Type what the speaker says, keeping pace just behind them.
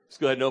Let's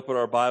go ahead and open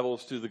our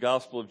Bibles to the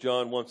Gospel of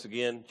John once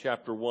again,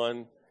 chapter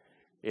 1.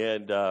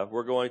 And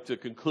we're going to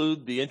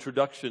conclude the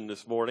introduction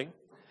this morning,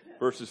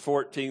 verses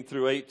 14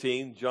 through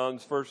 18.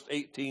 John's first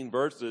 18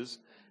 verses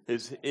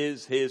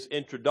is his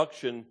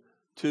introduction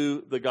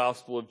to the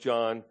Gospel of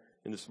John.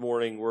 And this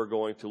morning we're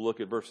going to look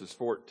at verses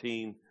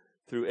 14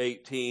 through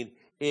 18.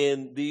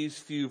 In these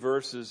few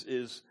verses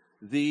is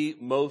the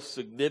most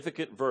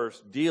significant verse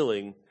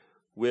dealing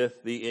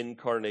with the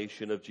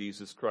incarnation of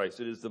Jesus Christ.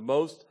 It is the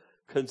most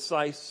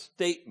concise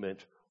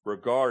statement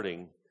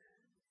regarding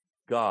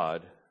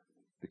God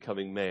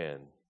becoming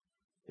man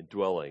and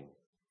dwelling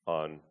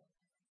on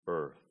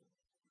earth.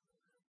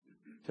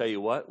 Tell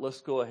you what, let's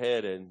go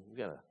ahead and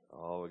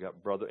we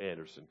got Brother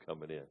Anderson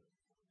coming in.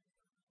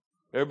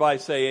 Everybody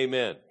say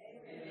amen.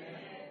 Amen.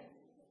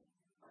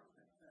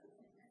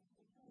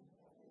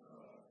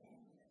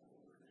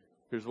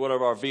 Here's one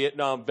of our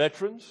Vietnam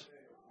veterans.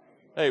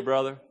 Hey,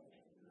 brother.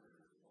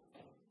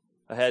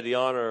 I had the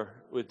honor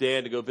with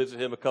Dan to go visit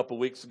him a couple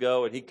weeks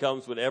ago, and he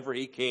comes whenever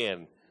he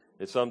can.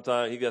 And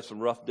sometimes he got some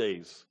rough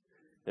days.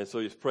 And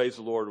so just praise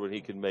the Lord when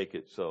he can make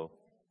it. So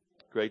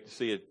great to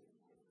see it.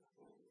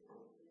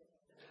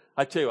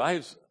 I tell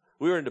you,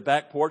 we were in the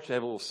back porch. They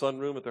have a little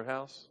sunroom at their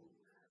house.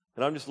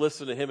 And I'm just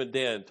listening to him and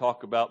Dan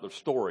talk about their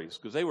stories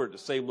because they were at the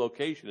same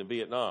location in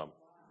Vietnam.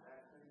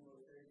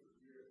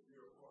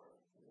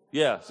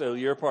 Yeah, so a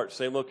year apart,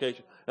 same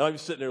location. And I'm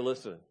just sitting there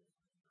listening.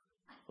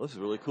 Well, this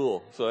is really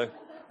cool. So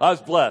I was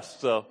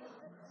blessed. So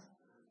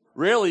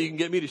rarely you can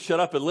get me to shut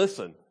up and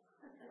listen.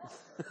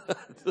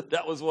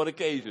 That was one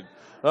occasion.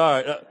 All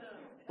right.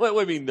 What do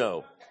you mean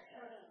no?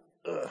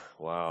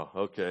 Wow.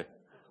 Okay.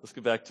 Let's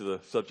get back to the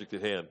subject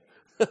at hand.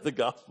 The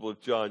Gospel of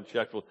John,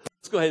 chapter 1.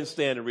 Let's go ahead and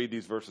stand and read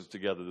these verses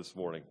together this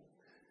morning.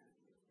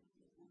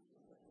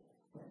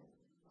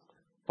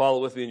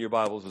 Follow with me in your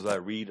Bibles as I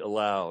read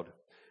aloud.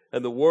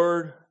 And the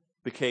Word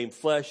became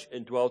flesh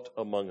and dwelt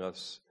among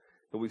us.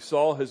 And we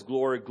saw his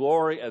glory,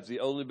 glory as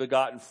the only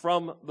begotten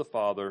from the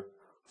Father,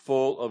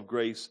 full of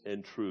grace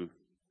and truth.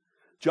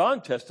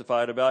 John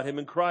testified about him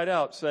and cried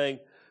out, saying,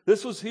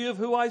 "This was he of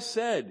whom I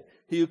said,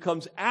 he who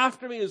comes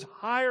after me is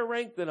higher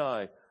ranked than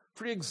I,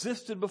 for he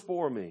existed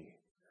before me.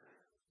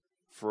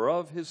 For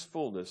of his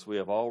fullness we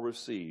have all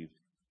received,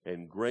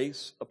 and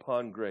grace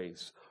upon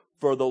grace.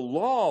 For the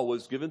law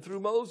was given through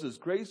Moses,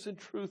 grace and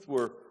truth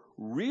were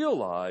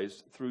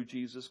realized through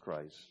Jesus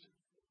Christ.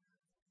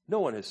 No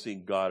one has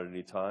seen God at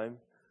any time.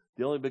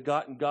 The only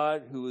begotten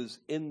God who is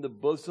in the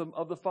bosom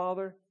of the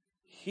Father,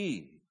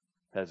 he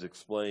has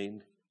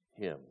explained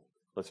him."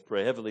 Let's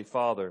pray. Heavenly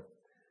Father,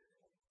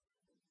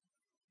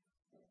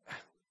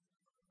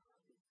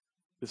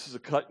 this is a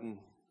cut and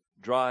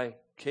dry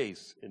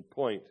case and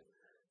point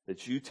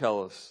that you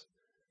tell us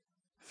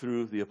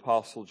through the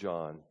Apostle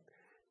John,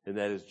 and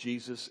that is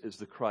Jesus is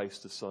the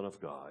Christ, the Son of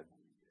God.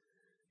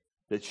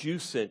 That you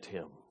sent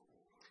him.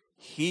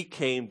 He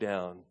came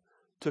down,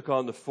 took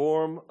on the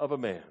form of a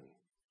man,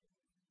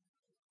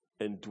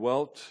 and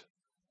dwelt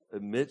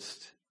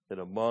amidst and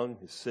among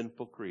his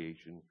sinful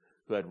creation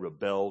who had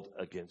rebelled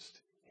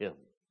against him,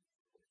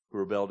 who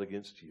rebelled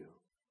against you.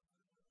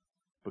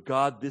 But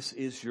God, this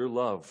is your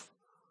love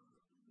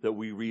that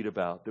we read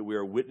about, that we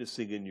are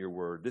witnessing in your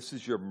word. This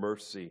is your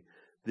mercy.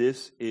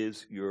 This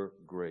is your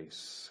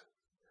grace.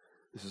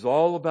 This is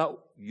all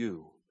about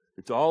you.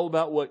 It's all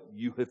about what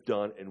you have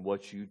done and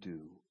what you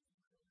do.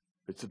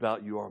 It's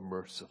about you are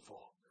merciful.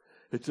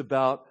 It's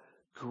about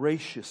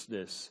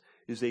graciousness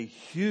is a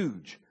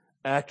huge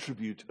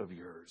attribute of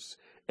yours.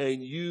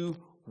 And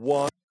you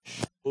want to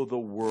show the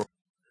world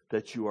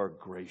that you are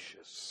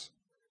gracious.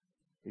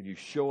 And you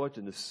show it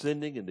in the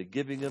sending and the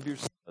giving of your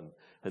Son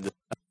and the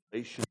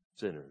salvation of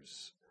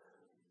sinners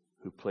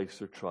who place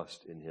their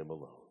trust in him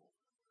alone.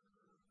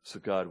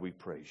 So God, we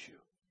praise you.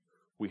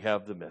 We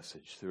have the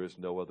message. There is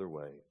no other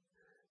way.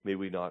 May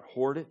we not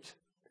hoard it.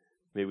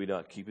 May we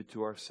not keep it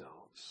to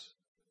ourselves.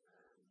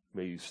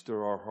 May you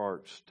stir our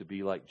hearts to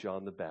be like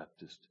John the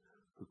Baptist,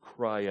 who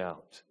cry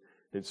out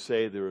and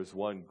say, "There is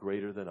one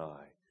greater than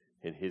I,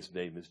 and his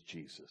name is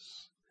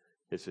Jesus."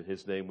 It's in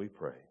his name we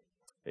pray.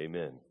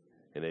 Amen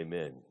and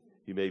amen.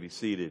 You may be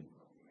seated.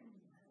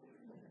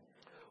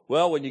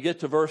 Well, when you get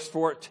to verse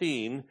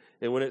 14,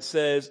 and when it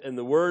says, "And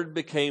the Word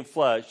became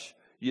flesh,"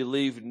 you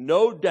leave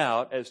no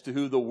doubt as to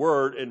who the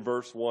Word in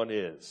verse 1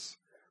 is.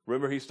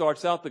 Remember, he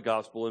starts out the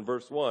gospel in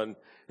verse 1.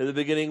 In the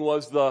beginning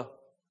was the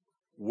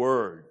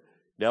Word.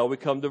 Now we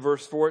come to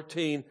verse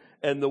 14,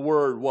 and the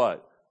Word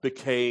what?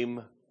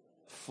 Became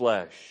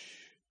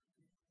flesh.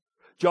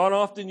 John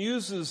often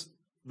uses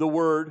the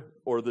word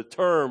or the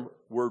term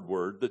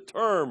the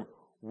term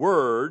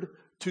word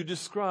to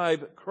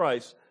describe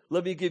Christ.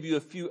 Let me give you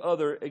a few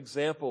other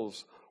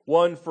examples.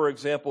 One, for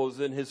example, is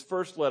in his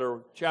first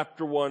letter,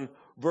 chapter 1,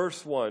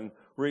 verse 1,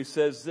 where he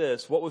says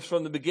this: "What was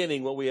from the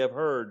beginning, what we have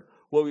heard,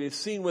 what we have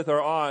seen with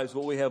our eyes,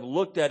 what we have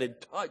looked at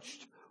and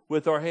touched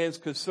with our hands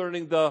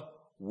concerning the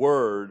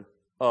word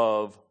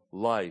of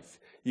life."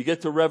 You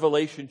get to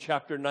Revelation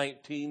chapter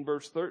 19,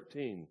 verse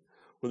 13,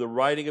 when they're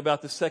writing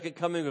about the second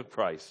coming of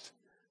Christ.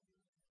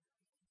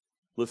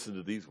 Listen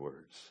to these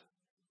words,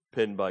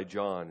 penned by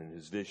John in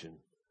his vision.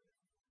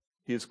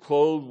 He is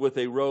clothed with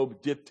a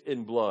robe dipped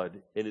in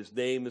blood, and his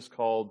name is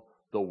called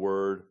the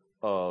Word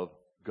of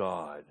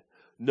God.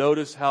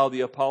 Notice how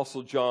the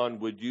Apostle John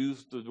would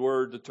use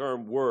the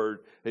term word,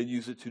 and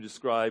use it to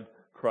describe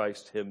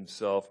Christ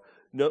himself.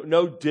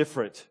 No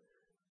different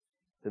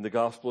in the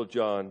Gospel of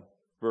John,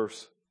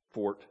 verse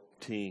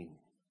 14.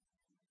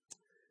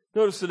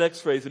 Notice the next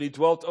phrase, and he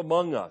dwelt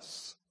among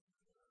us.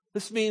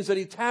 This means that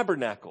he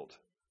tabernacled.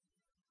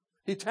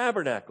 He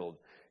tabernacled.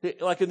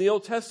 Like in the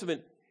Old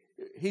Testament,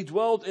 he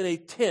dwelled in a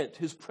tent.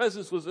 His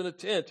presence was in a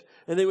tent,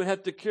 and they would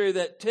have to carry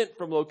that tent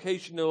from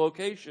location to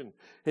location.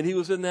 And he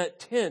was in that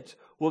tent.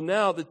 Well,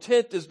 now the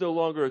tent is no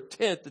longer a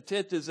tent. The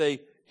tent is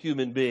a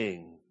human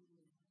being.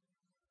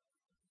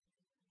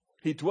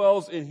 He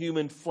dwells in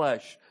human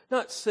flesh,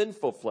 not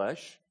sinful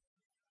flesh.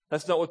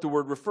 That's not what the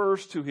word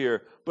refers to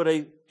here, but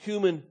a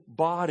human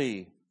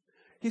body.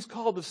 He's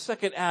called the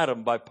second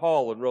Adam by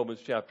Paul in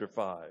Romans chapter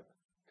 5.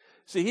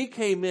 See, he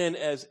came in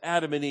as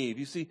Adam and Eve.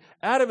 You see,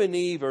 Adam and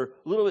Eve are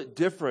a little bit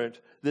different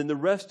than the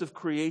rest of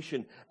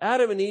creation.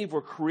 Adam and Eve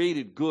were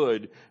created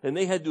good, and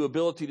they had the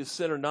ability to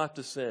sin or not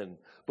to sin.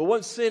 But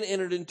once sin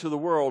entered into the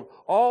world,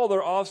 all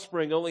their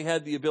offspring only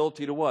had the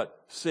ability to what?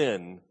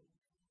 Sin.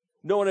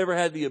 No one ever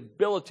had the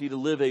ability to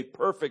live a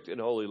perfect and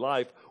holy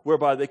life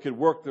whereby they could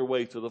work their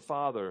way to the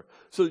Father.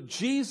 So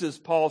Jesus,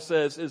 Paul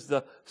says, is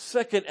the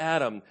second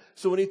Adam.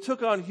 So when he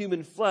took on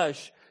human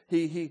flesh,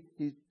 he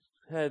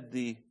had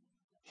the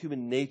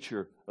human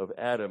nature of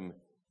Adam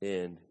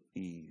and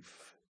Eve.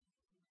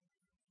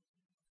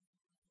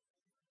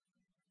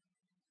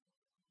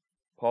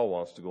 Paul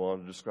wants to go on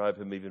to describe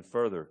him even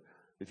further.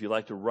 If you'd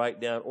like to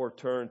write down or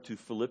turn to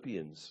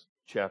Philippians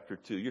chapter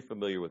 2, you're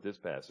familiar with this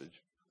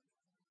passage.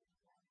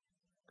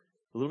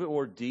 A little bit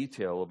more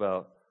detail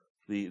about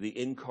the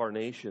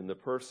incarnation, the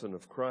person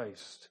of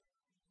Christ.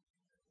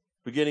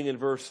 Beginning in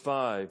verse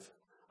 5,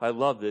 I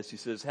love this. He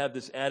says, have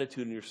this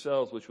attitude in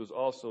yourselves, which was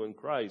also in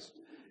Christ.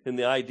 And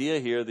the idea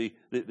here,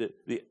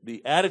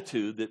 the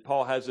attitude that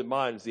Paul has in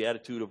mind is the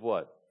attitude of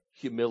what?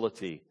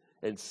 Humility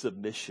and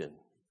submission.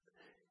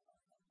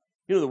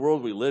 You know, the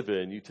world we live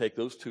in, you take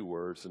those two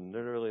words and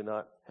they're really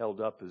not held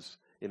up as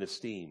in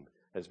esteem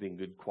as being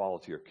good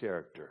quality or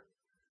character.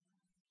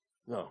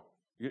 No,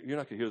 you're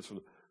not going to hear this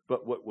from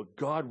but what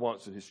God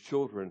wants in his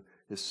children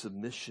is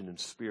submission and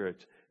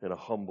spirit and a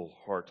humble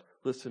heart.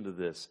 Listen to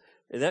this.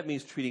 And that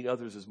means treating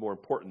others as more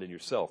important than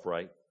yourself,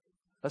 right?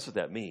 That's what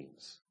that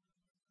means,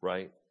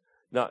 right?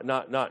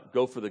 Not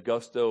go for the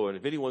gusto, and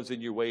if anyone's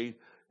in your way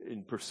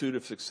in pursuit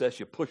of success,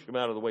 you push them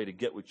out of the way to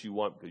get what you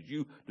want because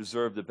you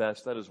deserve the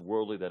best. That is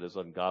worldly, that is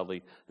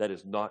ungodly, that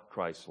is not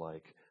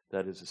Christ-like.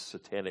 That is a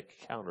satanic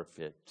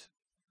counterfeit.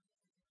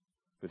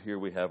 But here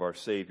we have our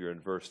Savior in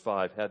verse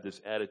 5. Have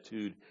this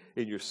attitude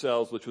in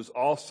yourselves, which was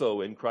also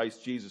in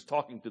Christ Jesus,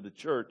 talking to the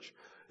church.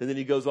 And then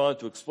he goes on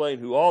to explain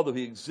who, although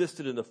he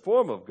existed in the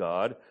form of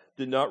God,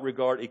 did not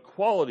regard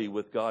equality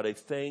with God a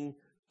thing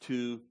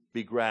to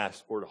be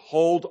grasped or to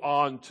hold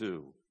on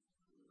to.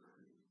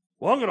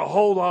 Well, I'm going to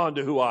hold on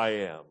to who I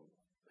am.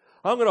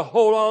 I'm going to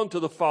hold on to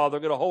the Father.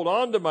 I'm going to hold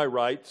on to my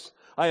rights.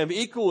 I am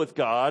equal with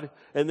God,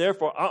 and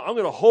therefore I'm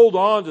going to hold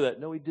on to that.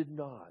 No, he did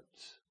not.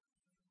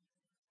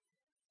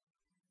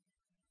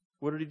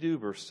 What did he do?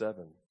 Verse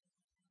 7.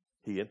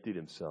 He emptied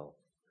himself.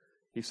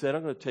 He said,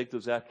 I'm going to take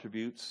those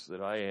attributes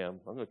that I am.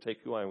 I'm going to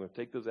take who I am. I'm going to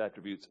take those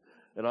attributes,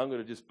 and I'm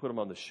going to just put them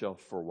on the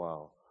shelf for a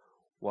while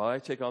I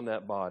take on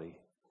that body.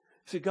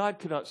 See, God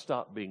cannot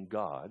stop being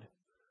God.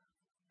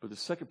 But the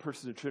second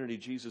person of the Trinity,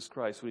 Jesus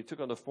Christ, when he took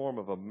on the form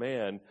of a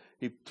man,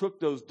 he took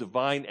those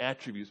divine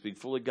attributes, being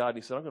fully God, and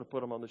he said, I'm going to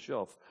put them on the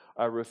shelf.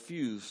 I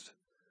refused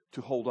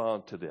to hold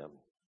on to them.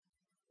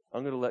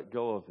 I'm going to let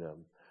go of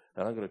them.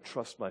 And I'm going to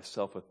trust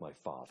myself with my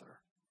Father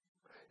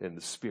in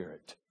the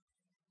Spirit.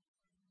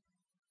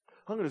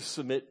 I'm going to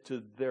submit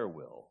to their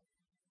will.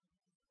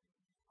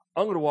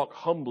 I'm going to walk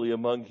humbly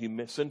among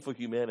sinful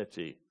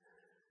humanity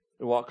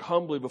and walk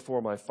humbly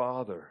before my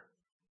Father.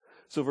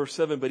 So verse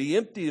 7, but he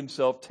emptied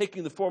himself,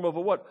 taking the form of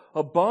a what?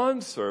 A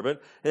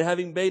bondservant, and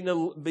having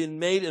been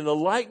made in the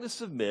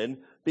likeness of men,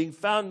 being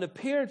found in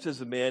appearance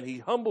as a man, he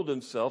humbled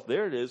himself,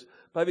 there it is,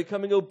 by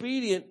becoming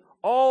obedient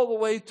all the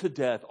way to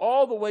death,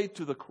 all the way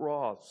to the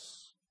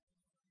cross.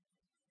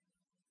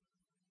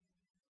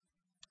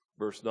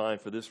 Verse 9,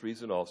 for this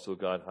reason also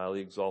God highly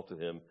exalted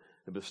him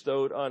and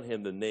bestowed on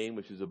him the name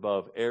which is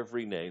above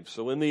every name.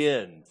 So in the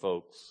end,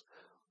 folks,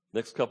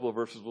 next couple of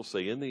verses will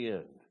say, in the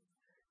end,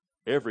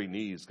 every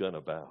knee is going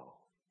to bow.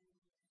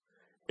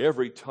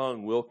 Every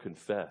tongue will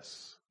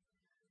confess.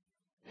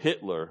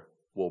 Hitler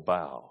will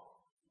bow.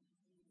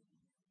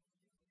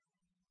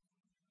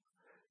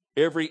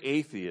 Every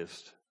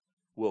atheist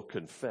will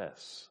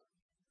confess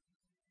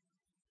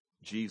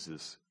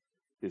Jesus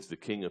is the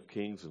King of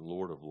Kings and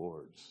Lord of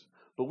Lords.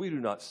 But we do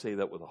not say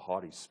that with a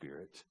haughty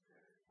spirit.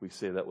 We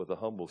say that with a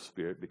humble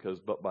spirit because,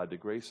 but by the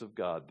grace of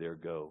God, there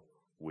go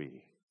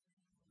we.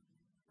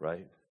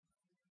 Right?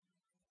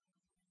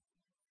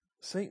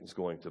 Satan's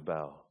going to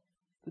bow.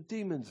 The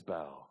demons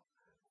bow.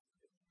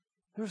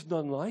 There's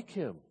none like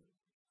him.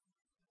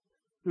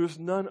 There's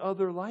none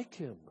other like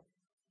him.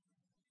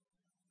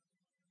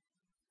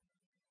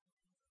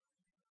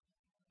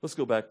 Let's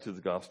go back to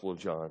the Gospel of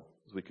John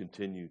as we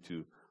continue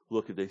to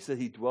look at it. He said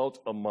he dwelt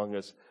among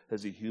us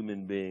as a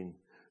human being.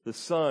 The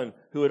Son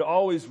who had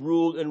always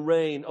ruled and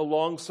reigned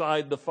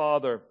alongside the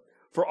Father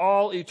for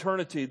all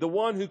eternity. The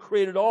one who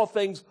created all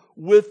things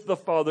with the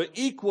Father,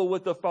 equal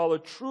with the Father.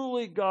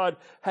 Truly God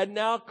had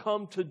now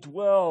come to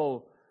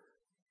dwell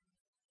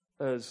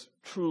as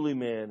truly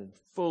man and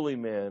fully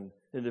man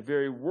in the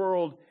very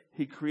world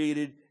he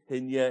created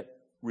and yet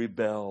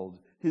rebelled.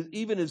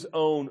 Even his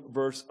own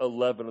verse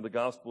 11 of the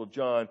Gospel of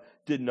John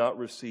did not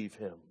receive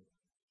him.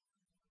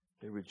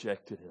 They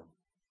rejected him.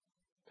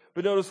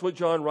 But notice what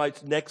John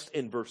writes next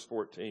in verse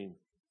 14.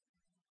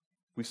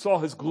 We saw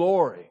his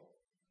glory.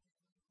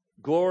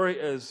 Glory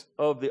as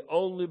of the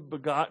only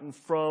begotten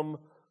from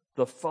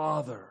the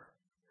Father.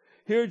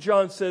 Here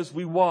John says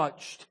we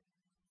watched.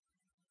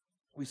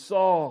 We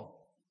saw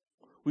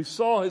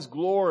his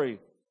glory.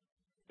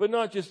 But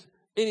not just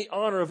any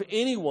honor of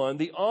anyone.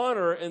 The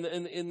honor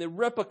and the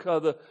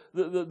replica,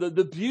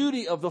 the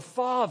beauty of the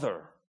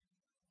Father.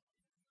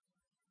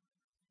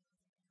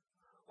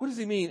 What does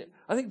he mean?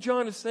 I think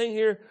John is saying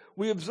here,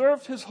 we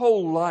observed his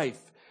whole life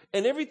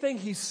and everything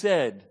he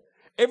said,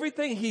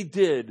 everything he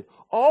did,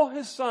 all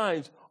his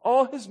signs,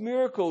 all his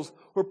miracles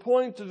were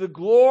pointing to the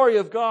glory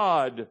of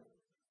God.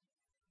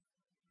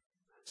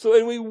 So,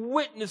 and we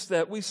witnessed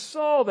that. We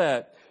saw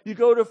that. You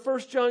go to 1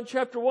 John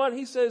chapter 1,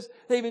 he says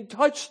they even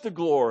touched the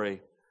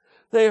glory.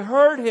 They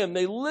heard him.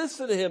 They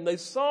listened to him. They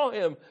saw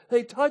him.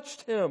 They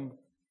touched him.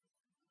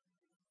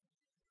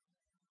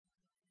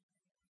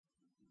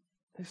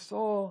 They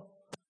saw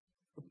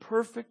the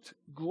perfect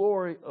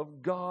glory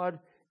of God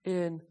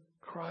in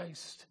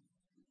Christ.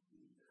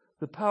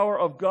 The power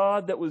of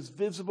God that was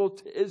visible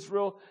to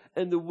Israel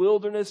in the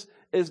wilderness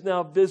is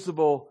now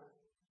visible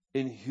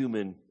in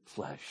human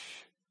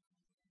flesh.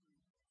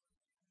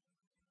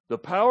 The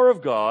power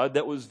of God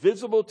that was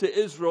visible to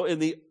Israel in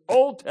the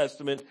Old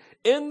Testament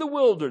in the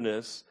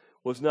wilderness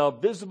was now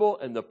visible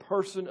in the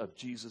person of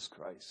Jesus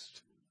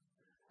Christ.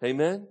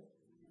 Amen?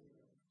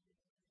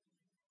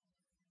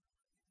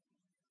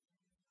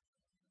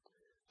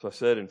 So I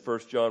said in 1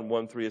 John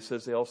 1:3, it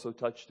says they also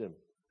touched him.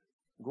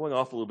 I'm going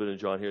off a little bit in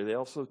John here. They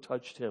also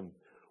touched him.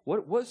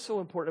 What's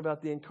so important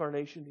about the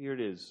incarnation? Here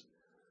it is.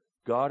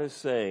 God is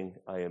saying,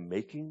 I am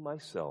making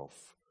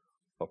myself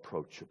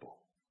approachable.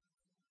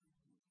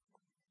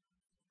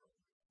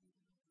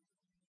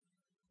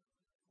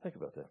 Think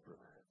about that for a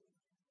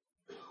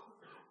minute.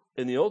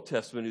 In the Old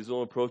Testament, he's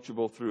only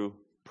approachable through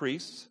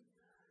priests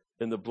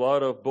and the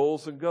blood of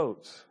bulls and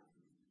goats.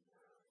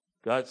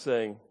 God's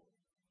saying,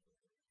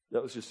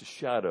 that was just a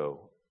shadow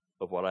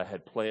of what I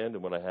had planned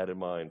and what I had in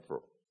mind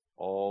for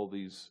all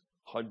these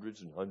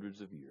hundreds and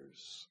hundreds of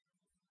years.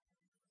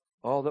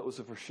 All that was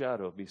a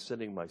foreshadow of me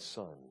sending my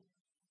Son.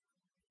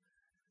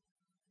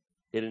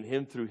 And in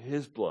him, through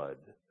his blood,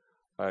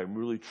 I am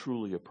really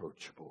truly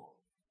approachable.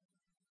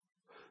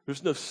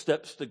 There's no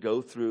steps to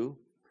go through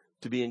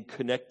to be in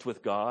connect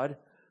with God.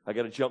 I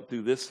got to jump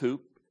through this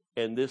hoop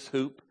and this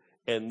hoop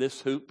and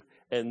this hoop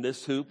and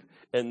this hoop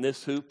and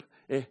this hoop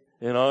and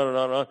on and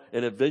on and on.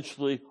 And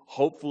eventually,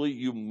 hopefully,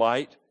 you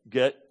might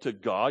get to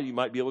God. You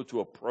might be able to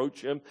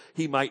approach him.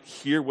 He might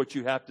hear what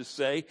you have to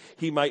say.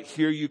 He might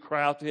hear you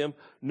cry out to him.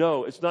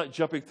 No, it's not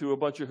jumping through a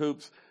bunch of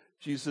hoops.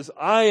 Jesus says,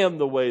 I am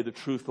the way, the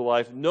truth, the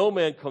life. No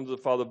man comes to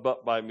the Father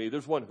but by me.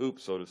 There's one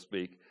hoop, so to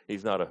speak.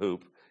 He's not a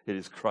hoop. It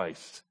is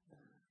Christ,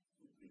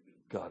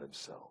 God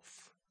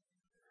himself.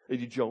 And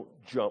you don't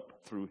jump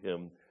through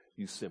him.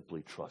 You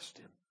simply trust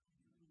him.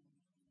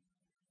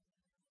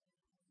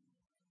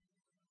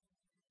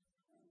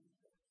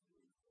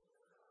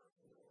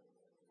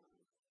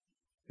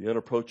 The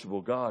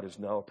unapproachable God is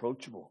now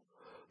approachable.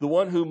 The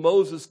one who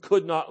Moses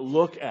could not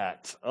look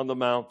at on the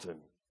mountain.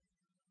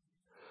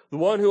 The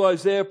one who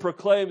Isaiah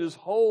proclaimed is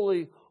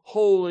holy,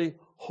 holy,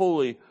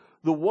 holy.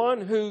 The one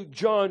who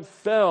John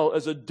fell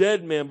as a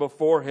dead man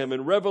before him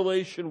in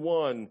Revelation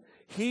 1.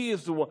 He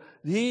is the one,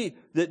 he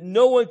that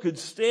no one could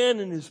stand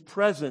in his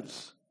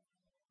presence.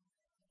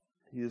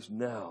 He is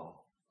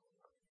now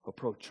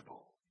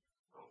approachable.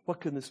 What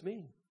can this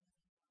mean?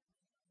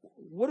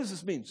 What does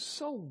this mean?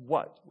 So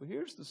what? Well,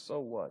 here's the so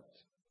what.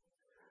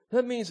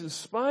 That means in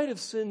spite of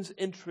sin's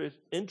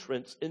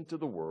entrance into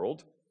the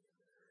world,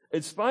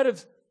 in spite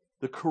of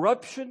the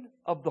corruption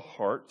of the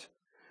heart,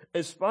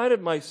 in spite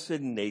of my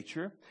sin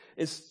nature,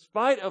 in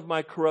spite of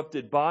my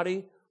corrupted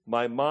body,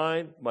 my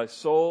mind, my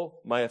soul,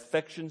 my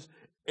affections,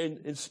 and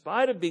in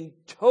spite of being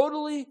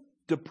totally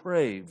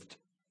depraved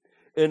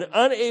and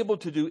unable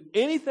to do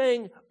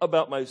anything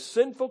about my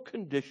sinful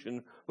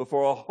condition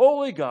before a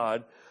holy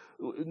God,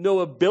 no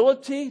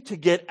ability to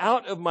get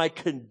out of my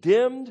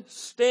condemned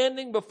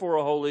standing before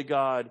a holy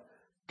God,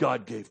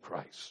 God gave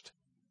Christ.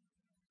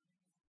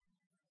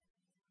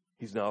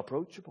 He's now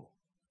approachable.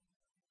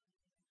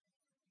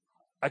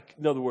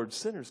 In other words,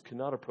 sinners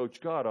cannot approach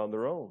God on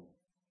their own.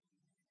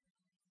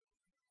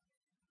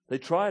 They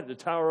tried at the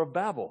Tower of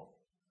Babel.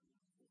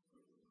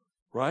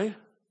 Right?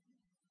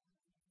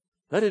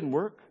 That didn't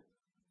work.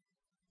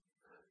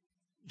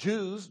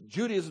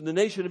 Judaism, the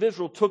nation of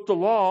Israel, took the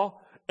law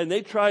and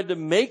they tried to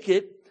make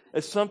it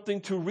as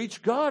something to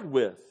reach God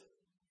with.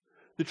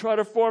 To try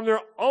to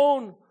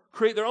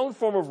create their own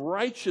form of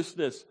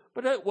righteousness.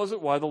 But that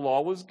wasn't why the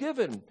law was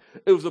given.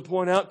 It was to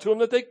point out to them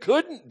that they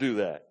couldn't do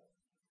that.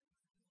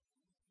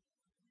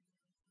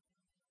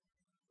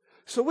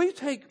 So we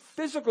take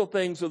physical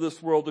things of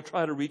this world to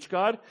try to reach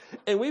God,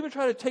 and we even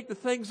try to take the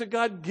things that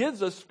God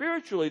gives us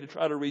spiritually to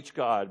try to reach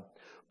God.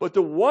 But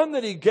the one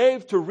that he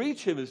gave to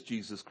reach him is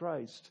Jesus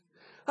Christ.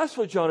 That's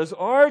what John is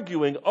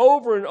arguing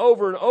over and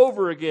over and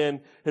over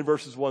again in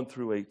verses 1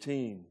 through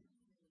 18.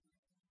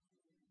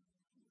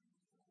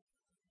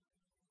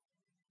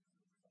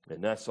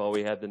 And that's all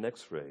we had the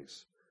next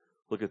phrase.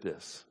 Look at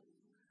this.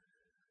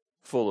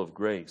 Full of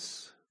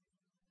grace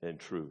and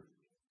truth.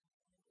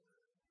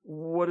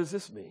 What does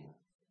this mean?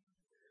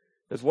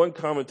 As one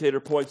commentator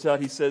points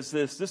out, he says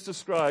this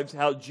describes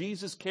how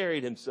Jesus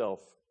carried himself.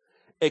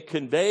 It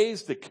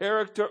conveys the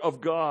character of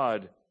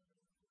God.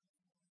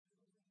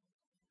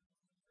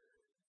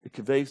 It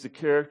conveys the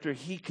character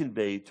he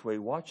conveyed to a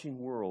watching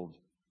world.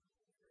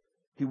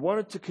 He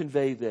wanted to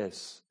convey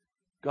this.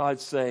 God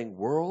saying,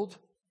 world,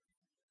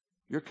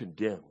 you're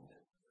condemned.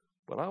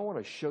 But I want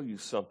to show you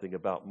something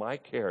about my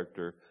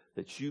character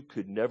that you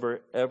could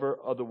never, ever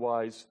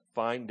otherwise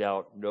find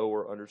out, know,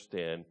 or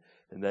understand,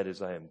 and that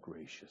is I am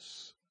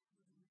gracious.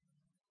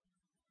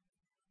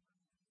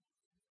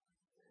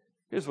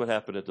 Here's what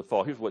happened at the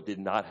fall. Here's what did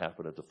not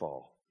happen at the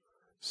fall.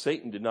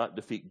 Satan did not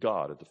defeat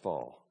God at the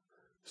fall.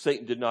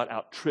 Satan did not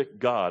out-trick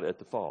God at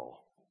the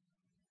fall.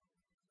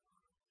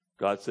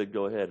 God said,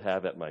 go ahead,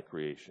 have at my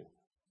creation.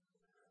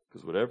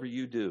 Because whatever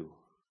you do,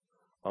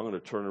 I'm going to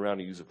turn around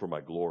and use it for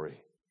my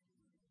glory.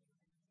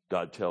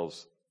 God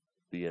tells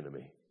the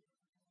enemy.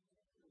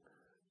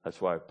 That's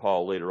why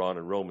Paul later on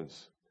in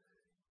Romans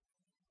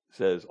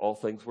says, all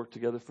things work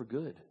together for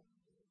good.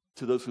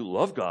 To those who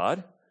love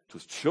God, to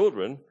his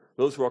children,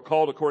 those who are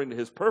called according to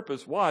his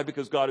purpose. Why?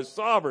 Because God is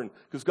sovereign,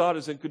 because God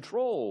is in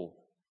control.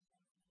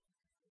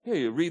 Yeah,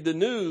 you read the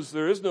news,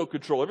 there is no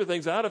control.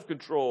 Everything's out of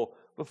control.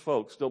 But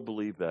folks, don't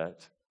believe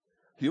that.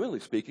 Humanly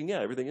speaking, yeah,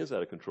 everything is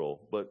out of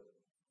control. But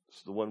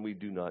the one we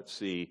do not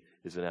see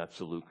is in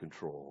absolute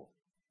control.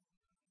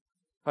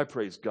 I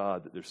praise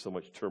God that there's so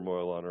much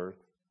turmoil on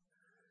earth.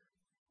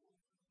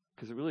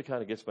 Because it really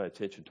kind of gets my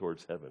attention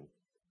towards heaven.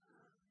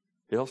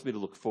 It helps me to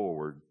look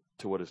forward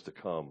to what is to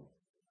come.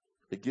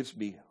 It gives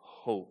me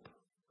hope.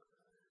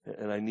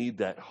 And I need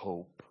that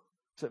hope.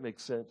 Does that make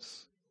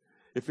sense?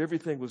 If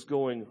everything was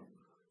going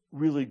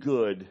really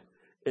good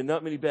and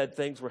not many bad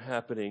things were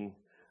happening,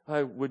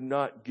 I would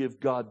not give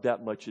God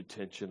that much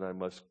attention. I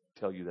must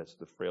tell you that's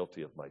the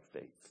frailty of my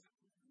faith.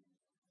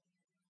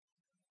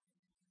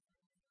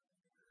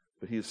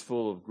 But he is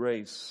full of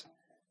grace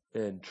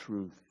and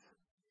truth.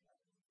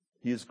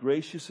 He is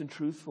gracious and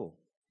truthful.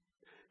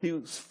 He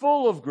is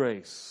full of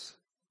grace.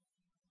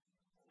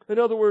 In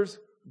other words,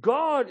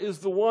 God is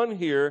the one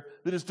here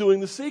that is doing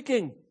the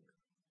seeking.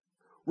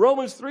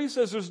 Romans 3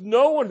 says there's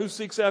no one who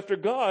seeks after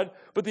God,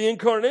 but the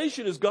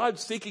incarnation is God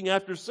seeking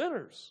after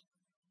sinners.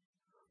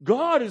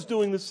 God is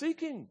doing the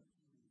seeking.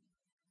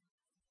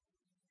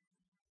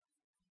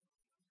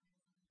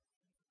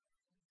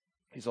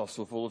 He's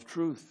also full of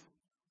truth.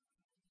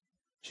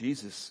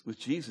 With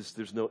Jesus,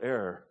 there's no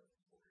error.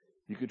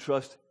 You can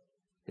trust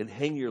and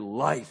hang your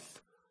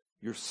life,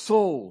 your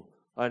soul,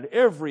 on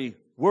every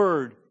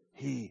word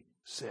he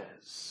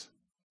says.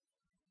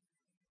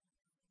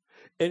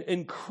 And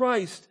in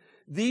Christ,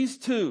 these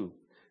two,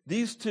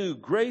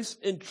 grace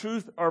and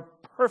truth, are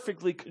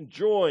perfectly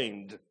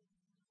conjoined,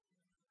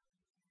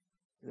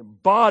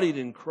 embodied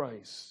in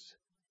Christ.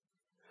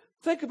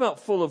 Think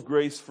about full of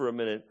grace for a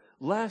minute.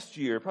 Last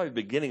year, probably the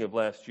beginning of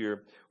last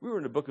year, we were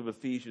in the book of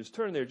Ephesians.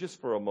 Turn there just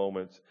for a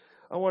moment.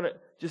 I want to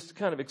just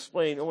kind of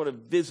explain, I want to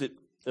visit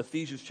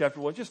Ephesians chapter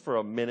 1 just for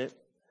a minute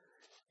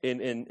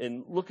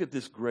and look at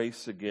this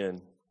grace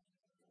again.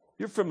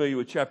 You're familiar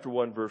with chapter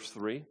 1, verse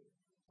 3.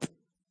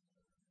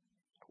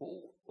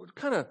 We'll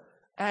kind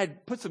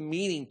of put some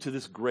meaning to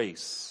this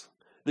grace.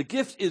 The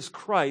gift is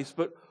Christ,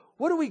 but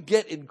what do we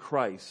get in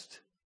Christ?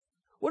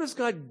 What does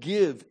God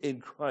give in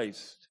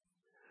Christ?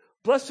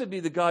 Blessed be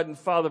the God and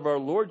Father of our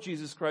Lord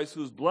Jesus Christ,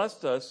 who has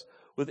blessed us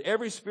with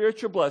every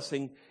spiritual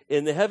blessing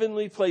in the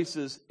heavenly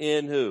places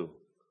in who?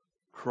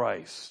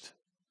 Christ.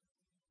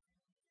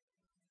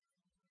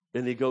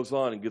 And he goes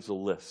on and gives a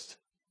list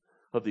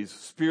of these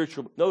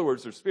spiritual, in other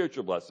words, they're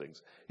spiritual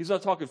blessings. He's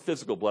not talking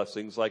physical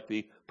blessings like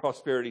the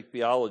prosperity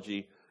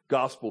theology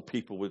gospel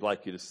people would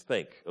like you to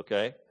think,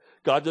 okay?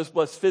 God does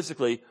bless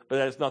physically, but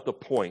that is not the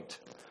point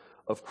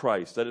of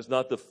Christ. That is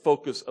not the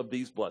focus of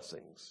these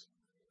blessings.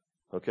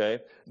 Okay?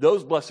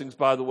 Those blessings,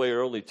 by the way,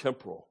 are only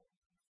temporal.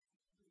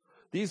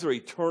 These are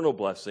eternal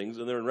blessings,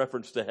 and they're in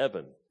reference to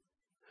heaven.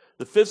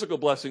 The physical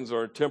blessings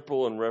are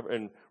temporal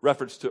in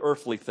reference to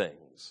earthly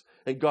things.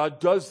 And God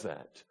does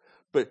that.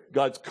 But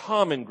God's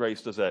common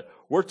grace does that.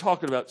 We're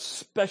talking about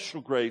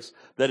special grace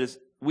that is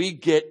we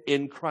get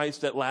in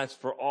Christ that lasts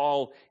for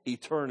all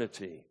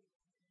eternity.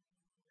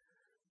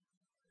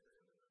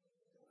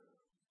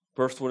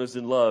 First one is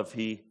in love.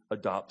 He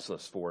adopts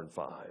us, 4 and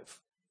 5.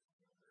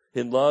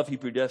 In love, he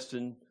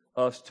predestined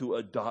us to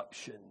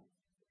adoption.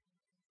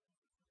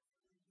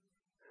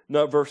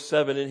 Now, verse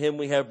 7, in him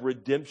we have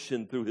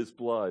redemption through his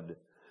blood.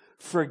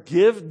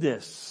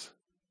 Forgiveness.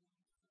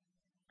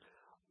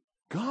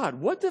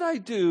 God, what did I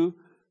do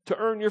to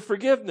earn your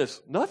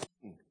forgiveness?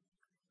 Nothing.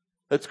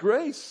 That's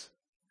grace.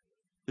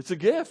 It's a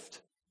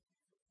gift.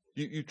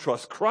 You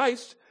trust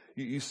Christ.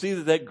 You see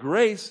that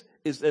grace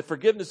is, that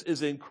forgiveness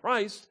is in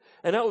Christ.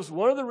 And that was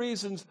one of the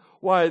reasons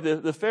why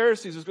the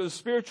Pharisees, the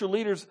spiritual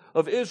leaders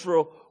of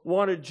Israel,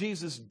 wanted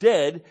Jesus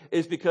dead,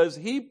 is because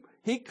he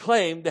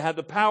claimed to have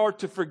the power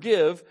to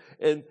forgive,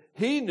 and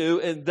he knew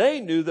and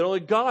they knew that only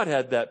God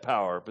had that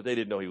power, but they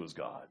didn't know he was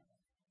God.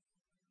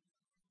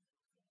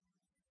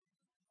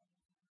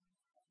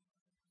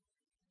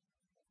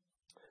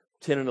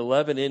 (10 and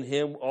 11), in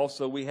him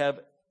also we have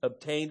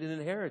obtained an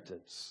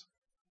inheritance.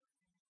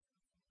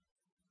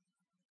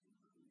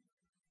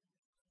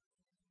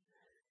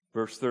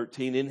 Verse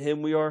 13, in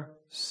him we are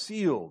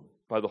sealed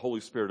by the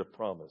Holy Spirit of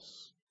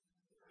promise.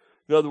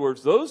 In other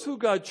words, those who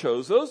God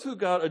chose, those who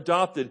God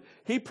adopted,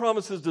 he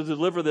promises to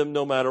deliver them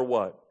no matter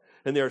what.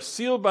 And they are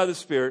sealed by the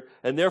Spirit,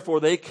 and therefore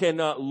they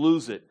cannot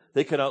lose it.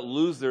 They cannot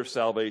lose their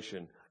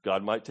salvation.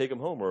 God might take them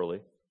home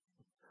early,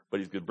 but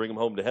he's going to bring them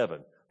home to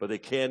heaven. But they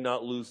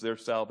cannot lose their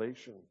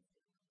salvation.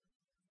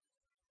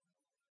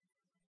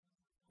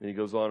 And he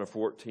goes on in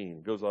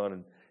 14, goes on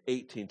in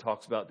 18,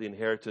 talks about the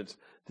inheritance.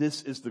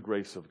 This is the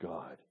grace of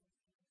God.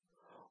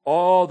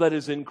 All that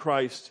is in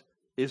Christ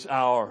is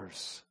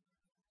ours.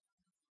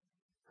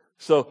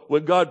 So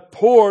when God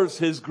pours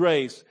his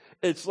grace,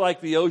 it's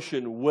like the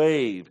ocean,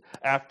 wave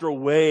after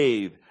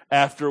wave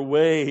after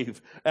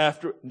wave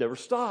after, never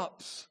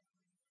stops.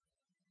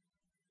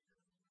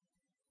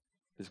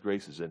 His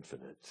grace is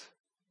infinite.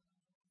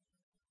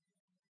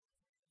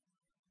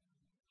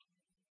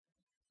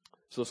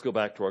 So let's go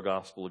back to our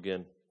gospel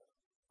again.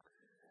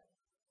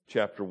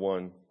 Chapter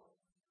 1.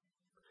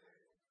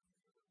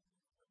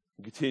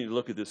 We continue to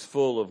look at this,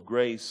 full of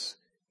grace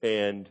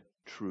and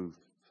truth.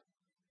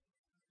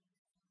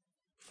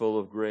 Full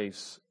of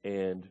grace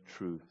and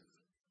truth.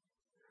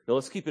 Now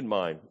let's keep in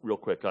mind, real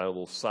quick, a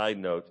little side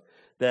note,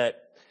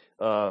 that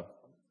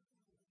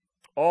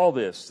all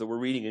this that we're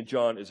reading in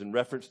John is in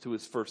reference to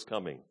his first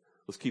coming.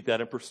 Let's keep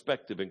that in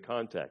perspective and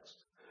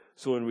context.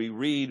 So when we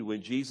read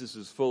when Jesus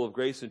is full of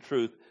grace and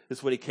truth,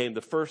 it's when he came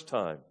the first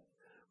time.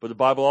 But the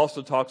Bible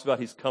also talks about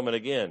he's coming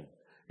again.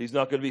 He's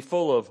not going to be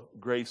full of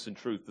grace and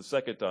truth the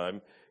second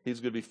time. He's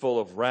going to be full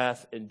of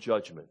wrath and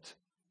judgment.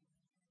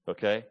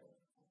 Okay?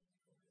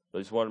 I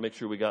just want to make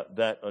sure we got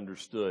that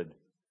understood.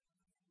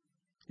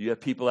 You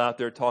have people out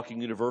there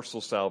talking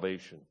universal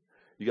salvation.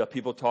 You got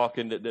people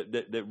talking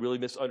that really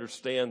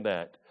misunderstand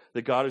that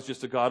God is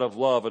just a God of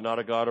love and not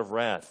a God of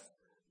wrath.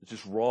 It's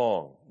just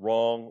wrong,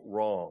 wrong,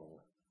 wrong.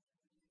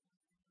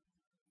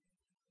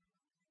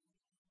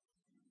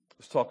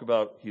 Let's talk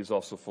about he is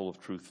also full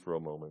of truth for a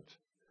moment.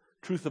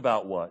 Truth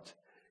about what?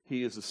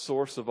 He is the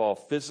source of all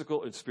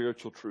physical and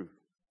spiritual truth.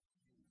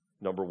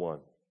 Number one.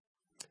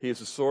 He is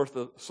the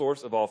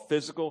source of all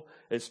physical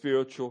and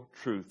spiritual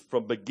truth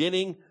from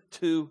beginning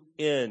to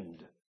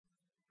end.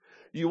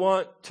 You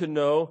want to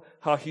know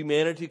how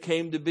humanity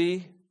came to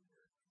be?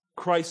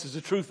 Christ is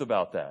the truth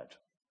about that.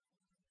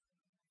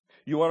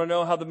 You want to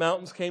know how the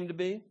mountains came to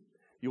be?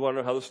 You want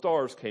to know how the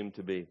stars came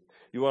to be?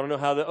 You want to know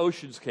how the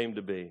oceans came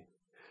to be?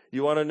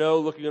 You want to know,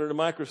 looking under the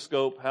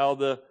microscope, how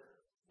the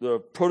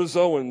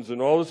protozoans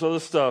and all this other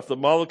stuff, the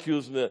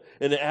molecules and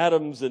the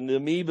atoms and the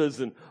amoebas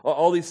and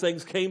all these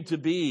things came to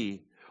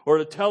be? Or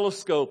a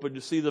telescope and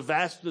to see the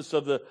vastness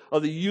of the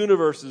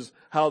universes,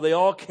 how they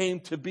all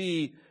came to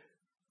be.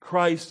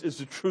 Christ is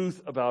the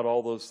truth about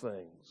all those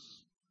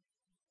things.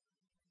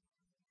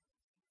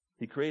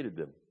 He created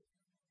them.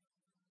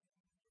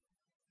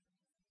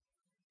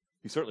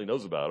 He certainly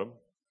knows about them.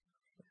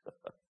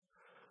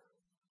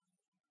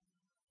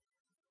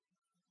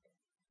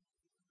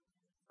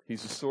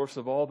 He's the source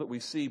of all that we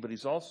see, but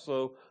he's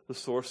also the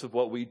source of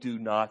what we do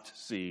not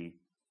see.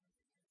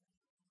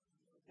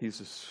 He's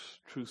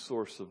the true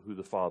source of who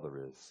the Father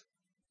is.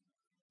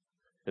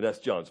 And that's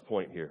John's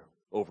point here,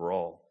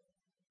 overall.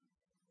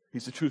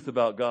 He's the truth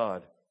about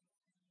God.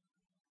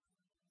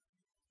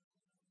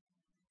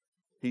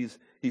 He's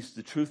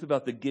the truth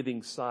about the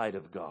giving side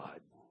of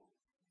God.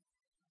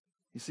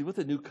 You see, what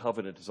the new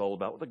covenant is all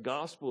about, what the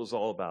gospel is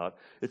all about,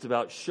 it's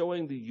about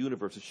showing the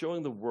universe, it's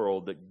showing the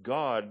world that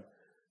God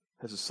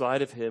has a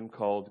side of him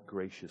called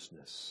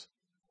graciousness.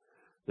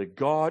 That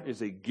God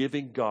is a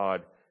giving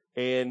God,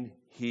 and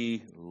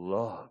he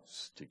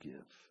loves to give.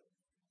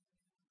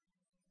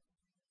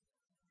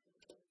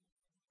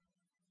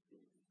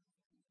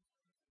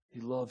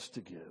 He loves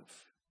to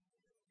give.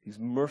 He's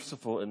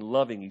merciful and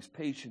loving. He's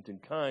patient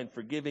and kind,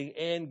 forgiving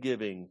and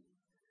giving.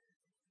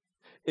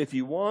 If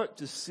you want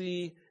to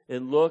see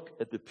and look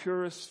at the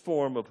purest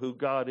form of who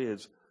God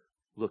is,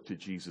 look to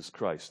Jesus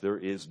Christ. There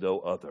is no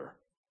other.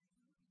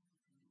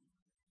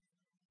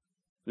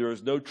 There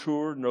is no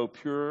truer, no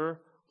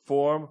purer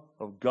form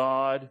of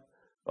God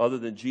other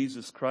than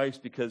Jesus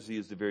Christ, because he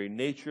is the very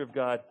nature of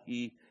God.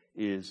 He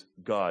is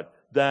God.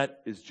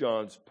 That is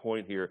John's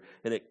point here,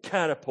 and it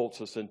catapults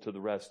us into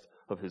the rest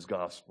of his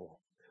gospel.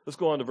 Let's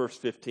go on to verse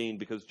 15,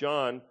 because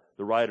John,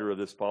 the writer of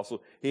this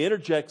apostle, he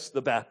interjects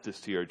the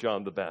Baptist here,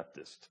 John the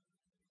Baptist.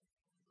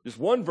 Just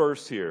one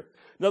verse here.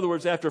 In other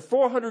words, after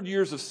 400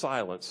 years of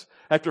silence,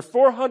 after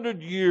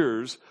 400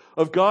 years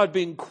of God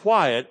being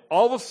quiet,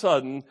 all of a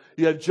sudden,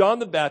 you have John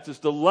the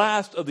Baptist, the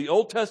last of the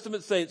Old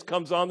Testament saints,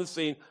 comes on the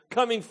scene,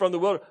 coming from the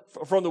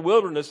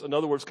wilderness, in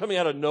other words, coming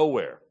out of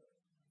nowhere.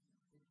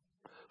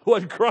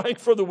 One crying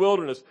from the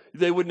wilderness.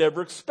 They would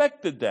never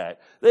expected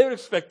that. They would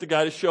expect the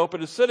guy to show up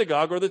at a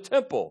synagogue or the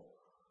temple.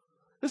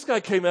 This guy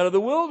came out of the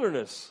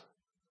wilderness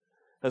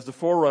as the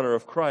forerunner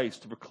of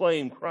Christ, to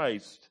proclaim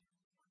Christ,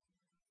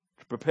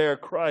 to prepare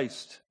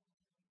Christ.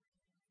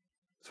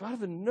 So out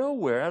of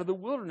nowhere, out of the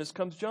wilderness,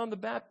 comes John the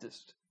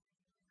Baptist.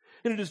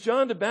 And it is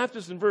John the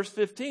Baptist in verse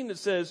 15 that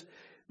says,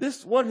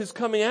 this one who's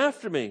coming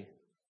after me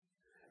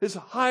is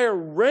higher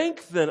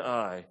rank than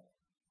I.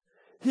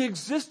 He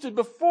existed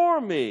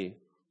before me.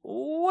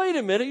 Wait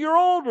a minute, you're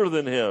older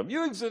than him.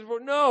 You existed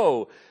before.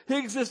 No, he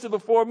existed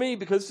before me,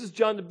 because this is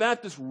John the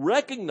Baptist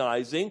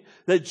recognizing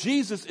that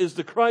Jesus is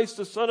the Christ,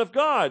 the Son of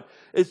God.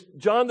 It's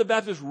John the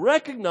Baptist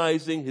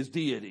recognizing his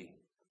deity.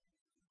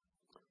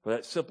 For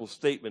that simple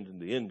statement in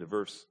the end of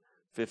verse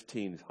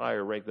 15 is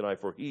higher rank than I,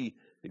 for he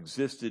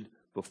existed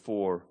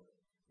before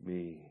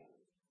me.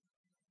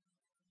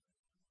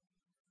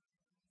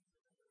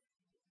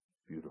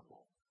 Beautiful.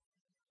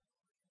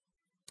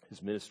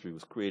 His ministry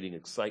was creating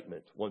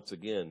excitement once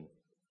again.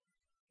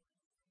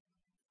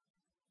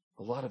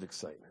 A lot of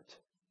excitement.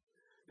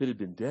 It had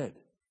been dead.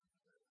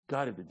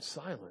 God had been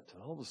silent.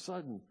 And all of a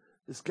sudden,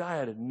 this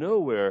guy out of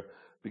nowhere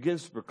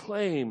begins to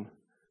proclaim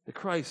that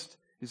Christ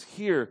is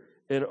here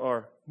in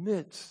our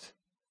midst.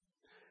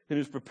 And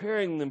is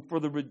preparing them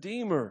for the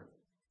Redeemer.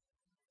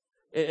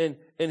 And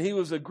he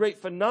was a great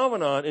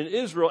phenomenon in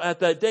Israel at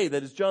that day.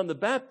 That is John the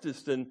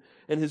Baptist. And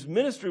his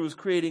ministry was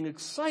creating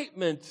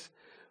excitement.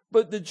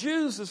 But the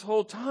Jews this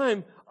whole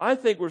time, I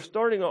think, were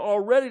starting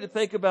already to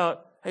think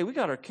about, hey, we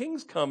got our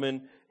king's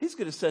coming. He's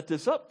going to set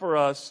this up for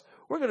us.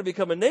 We're going to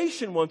become a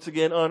nation once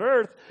again on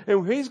earth,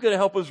 and he's going to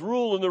help us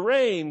rule and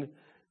reign.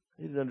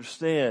 They didn't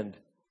understand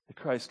that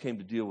Christ came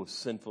to deal with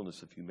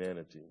sinfulness of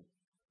humanity.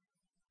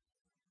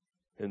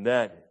 And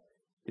that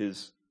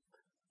is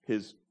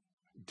his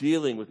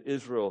dealing with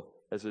Israel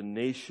as a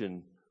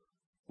nation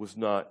was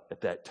not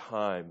at that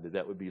time,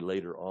 that would be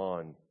later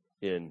on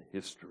in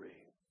history.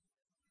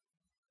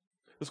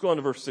 Let's go on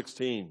to verse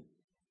 16.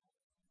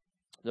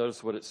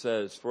 Notice what it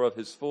says. For of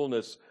his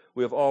fullness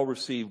we have all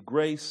received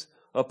grace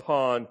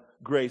upon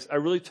grace. I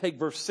really take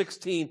verse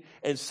 16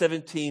 and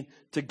 17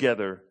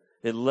 together,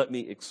 and let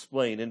me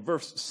explain. In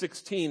verse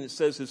 16 it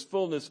says his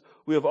fullness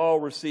we have all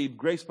received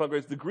grace upon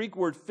grace. The Greek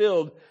word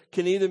filled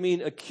can either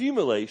mean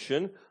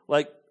accumulation,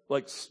 like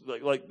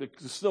the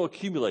snow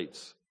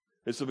accumulates,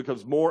 and so it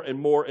becomes more and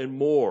more and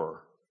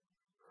more.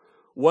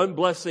 One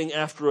blessing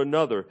after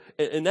another.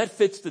 And that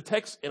fits the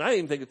text, and I didn't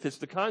even think it fits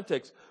the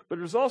context. But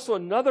there's also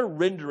another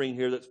rendering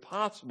here that's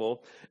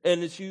possible,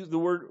 and it's used the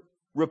word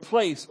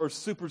replace or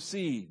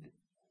supersede.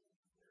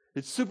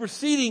 It's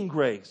superseding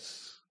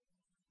grace.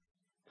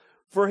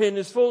 For in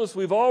his fullness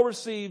we've all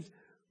received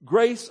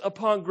grace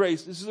upon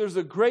grace. There's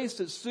a grace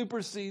that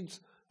supersedes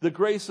the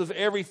grace of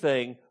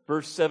everything.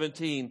 Verse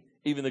 17,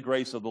 even the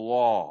grace of the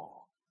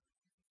law.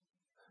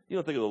 You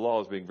don't think of the law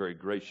as being very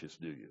gracious,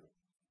 do you?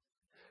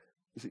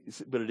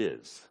 But it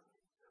is.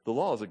 The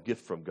law is a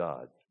gift from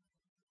God.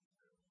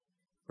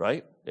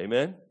 Right?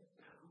 Amen?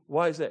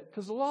 Why is that?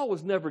 Because the law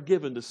was never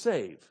given to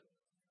save.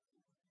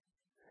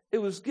 It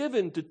was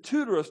given to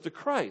tutor us to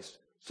Christ.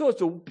 So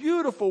it's a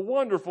beautiful,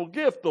 wonderful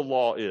gift, the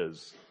law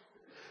is.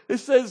 It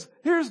says,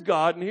 here's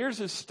God and here's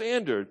his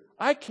standard.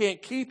 I can't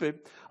keep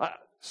it.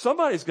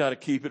 Somebody's got to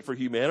keep it for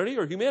humanity,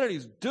 or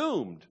humanity's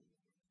doomed.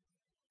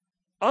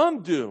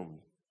 I'm doomed.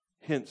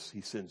 Hence, he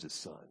sends his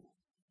son.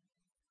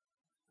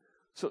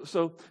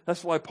 So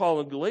that's why Paul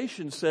in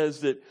Galatians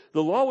says that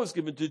the law was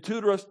given to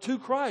tutor us to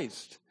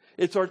Christ.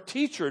 It's our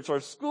teacher. It's our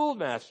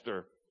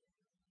schoolmaster.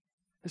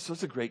 And so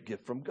it's a great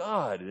gift from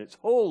God, and it's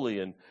holy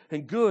and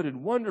good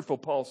and wonderful,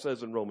 Paul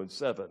says in Romans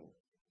 7.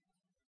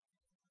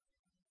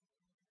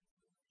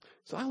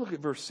 So I look at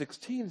verse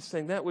 16 and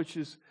saying that which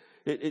is,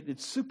 it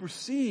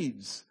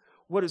supersedes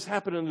what has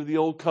happened under the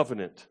old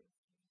covenant.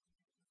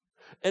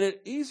 And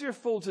it easier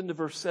folds into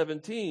verse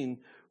 17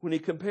 when he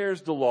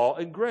compares the law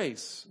and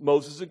grace,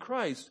 Moses and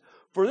Christ.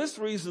 For this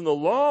reason, the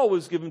law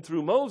was given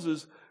through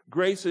Moses.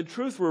 Grace and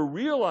truth were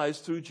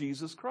realized through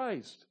Jesus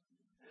Christ.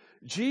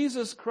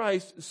 Jesus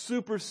Christ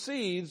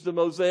supersedes the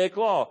Mosaic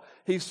law.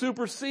 He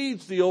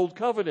supersedes the old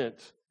covenant.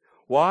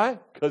 Why?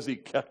 Because he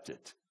kept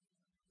it.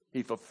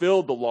 He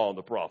fulfilled the law and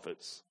the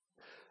prophets.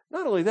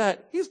 Not only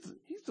that, he's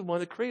the one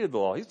that created the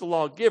law. He's the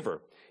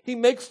lawgiver. He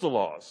makes the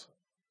laws.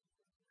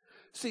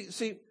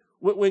 See,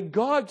 when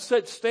God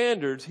sets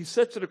standards, he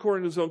sets it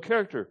according to his own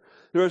character.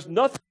 There is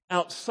nothing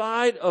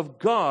outside of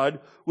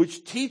God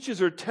which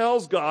teaches or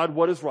tells God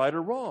what is right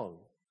or wrong.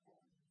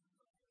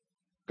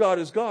 God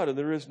is God and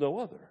there is no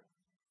other.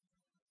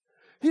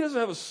 He doesn't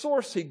have a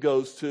source he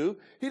goes to.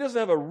 He doesn't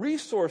have a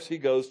resource he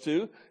goes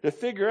to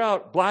figure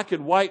out black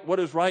and white what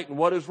is right and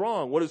what is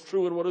wrong, what is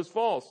true and what is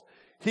false.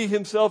 He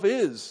himself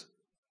is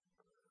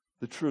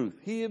the truth.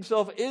 He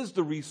himself is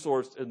the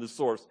resource and the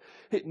source.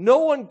 No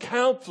one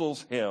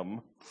counsels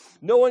him.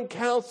 No one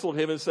counseled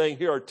him in saying,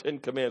 here are 10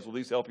 commands. Will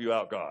these help you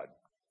out, God?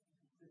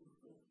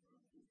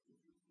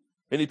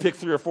 And he picked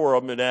 3 or 4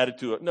 of them and added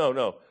to it.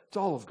 No. It's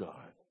all of God.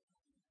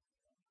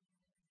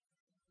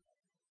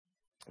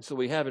 So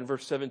we have in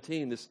verse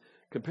 17 this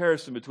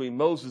comparison between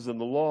Moses and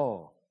the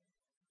law.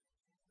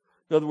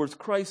 In other words,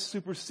 Christ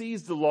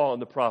supersedes the law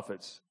and the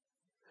prophets.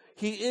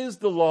 He is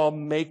the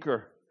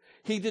lawmaker.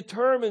 He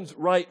determines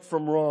right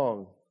from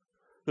wrong.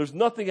 There's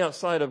nothing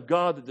outside of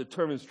God that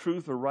determines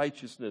truth or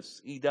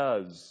righteousness. He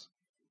does.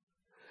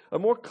 A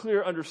more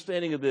clear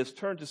understanding of this,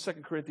 turn to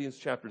 2 Corinthians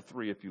chapter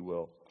 3, if you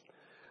will.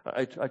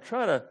 I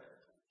try to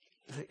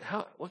think,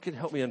 what can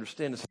help me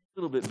understand this a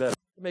little bit better,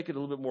 make it a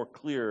little bit more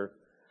clear,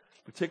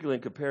 particularly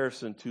in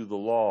comparison to the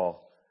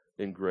law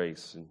and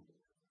grace. And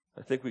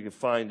I think we can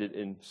find it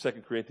in 2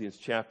 Corinthians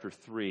chapter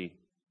 3.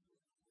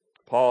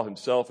 Paul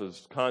himself,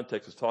 his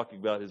context, is talking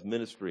about his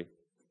ministry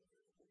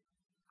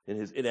and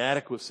his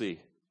inadequacy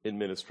in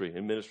ministry,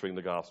 in ministering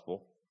the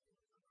gospel.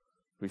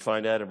 We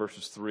find that in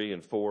verses 3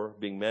 and 4,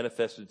 being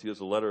manifested to you as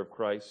a letter of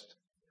Christ,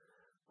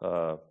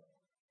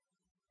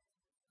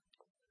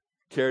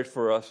 carried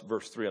for us,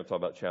 verse 3, I'm talking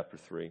about chapter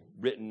 3,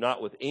 written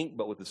not with ink,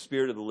 but with the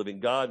Spirit of the living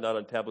God, not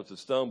on tablets of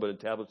stone, but in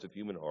tablets of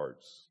human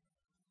hearts.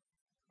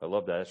 I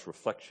love that. It's a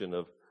reflection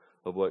of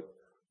what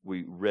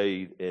we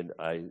read in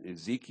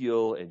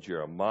Ezekiel and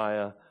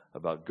Jeremiah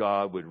about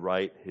God would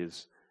write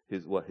his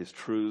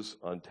truths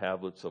on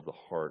tablets of the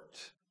heart,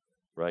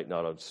 right?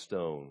 Not on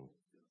stone.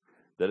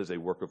 That is a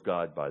work of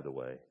God, by the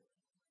way.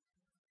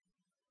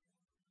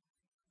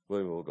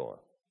 We'll go on.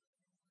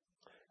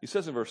 He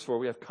says in verse 4,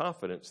 we have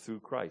confidence through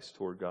Christ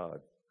toward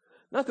God.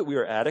 Not that we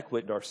are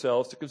adequate in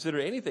ourselves to consider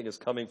anything as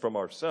coming from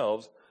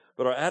ourselves,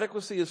 but our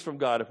adequacy is from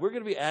God. If we're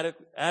going to be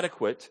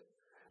adequate,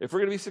 if we're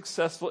going to be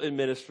successful in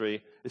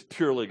ministry, it's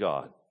purely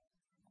God.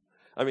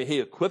 I mean, He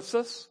equips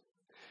us.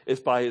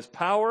 It's by His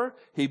power.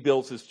 He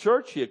builds His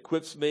church. He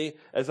equips me.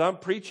 As I'm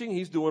preaching,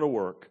 He's doing a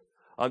work.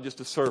 I'm just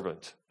a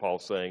servant,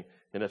 Paul's saying,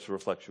 and that's a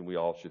reflection we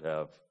all should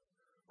have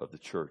of the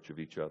church, of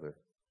each other.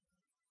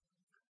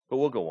 But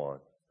we'll go on.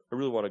 I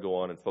really want to go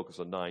on and focus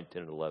on 9,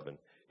 10, and 11.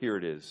 Here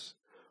it is.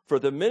 For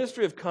the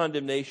ministry of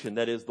condemnation,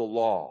 that is the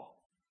law.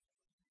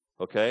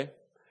 Okay?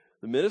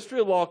 The ministry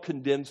of law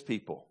condemns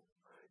people.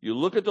 You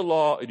look at the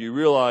law and you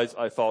realize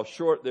I fall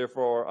short,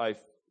 therefore I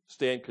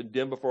stand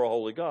condemned before a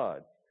holy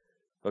God.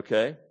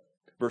 Okay?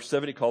 Verse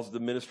 7, he calls it the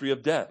ministry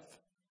of death.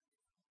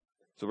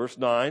 So verse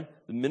 9,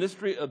 the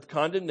ministry of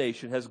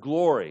condemnation has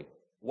glory.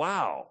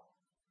 Wow.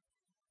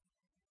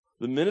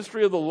 The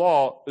ministry of the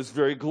law is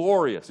very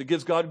glorious. It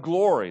gives God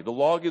glory. The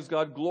law gives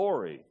God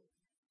glory.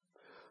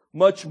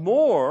 Much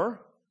more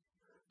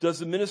does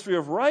the ministry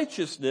of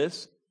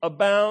righteousness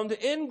abound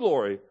in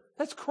glory.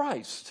 That's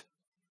Christ.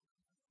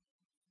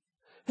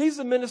 He's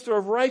the minister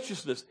of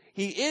righteousness.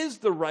 He is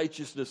the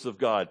righteousness of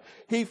God.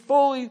 He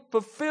fully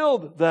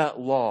fulfilled that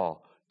law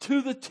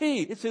to the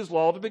T. It's His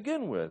law to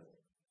begin with.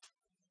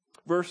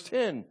 Verse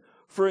 10,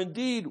 for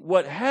indeed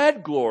what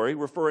had glory,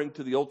 referring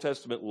to the Old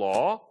Testament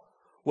law,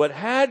 what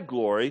had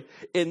glory,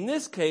 in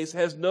this case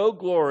has no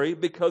glory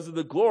because of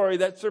the glory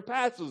that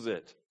surpasses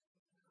it.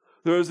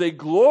 There is a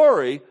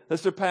glory that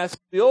surpasses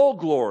the old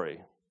glory.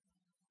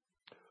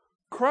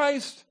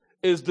 Christ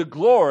is the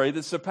glory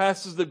that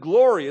surpasses the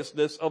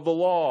gloriousness of the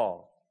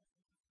law.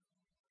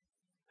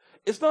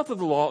 It's not that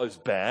the law is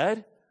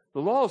bad. The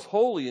law is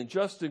holy and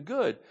just and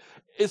good.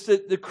 It's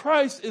that the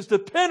Christ is the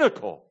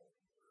pinnacle.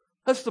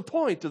 That's the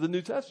point of the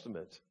New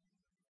Testament.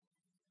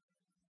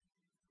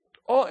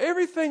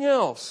 Everything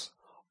else,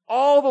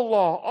 all the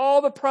law,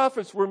 all the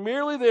prophets were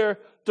merely there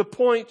to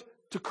point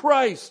to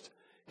Christ.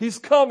 He's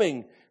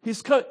coming. And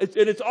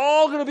it's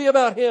all going to be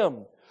about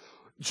Him.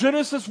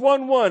 Genesis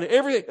 1:1,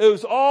 everything, it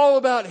was all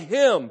about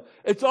Him.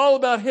 It's all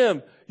about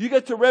Him. You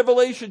get to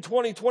Revelation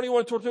 20,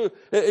 21, 22,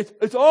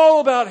 it's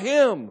all about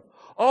Him.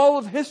 All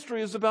of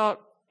history is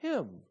about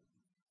Him.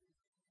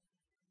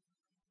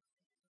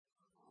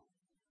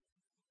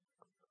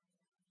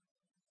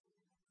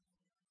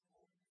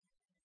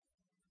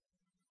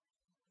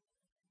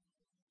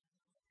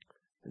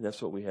 And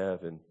that's what we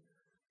have in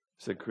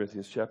 2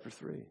 Corinthians chapter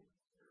 3.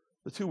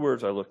 The two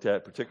words I looked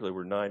at particularly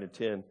were 9 and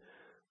 10.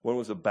 One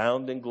was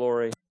abounding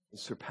glory and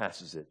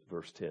surpasses it,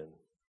 verse 10.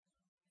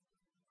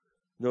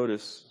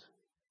 Notice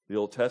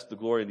the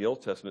glory in the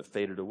Old Testament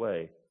faded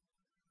away.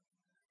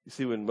 You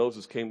see, when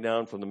Moses came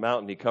down from the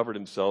mountain, he covered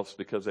himself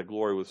because that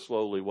glory was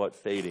slowly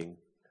fading.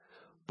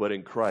 But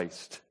in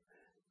Christ,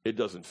 it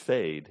doesn't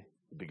fade,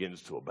 it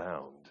begins to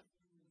abound.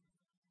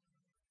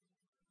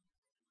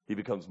 He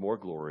becomes more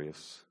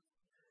glorious.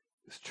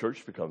 His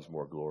church becomes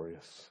more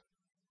glorious.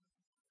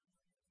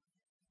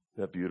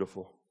 Isn't that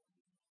beautiful?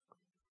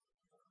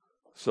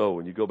 So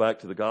when you go back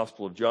to the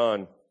Gospel of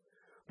John,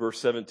 verse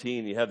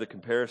 17, you have the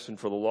comparison,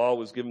 for the law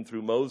was given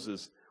through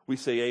Moses. We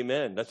say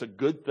amen. That's a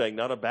good thing,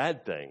 not a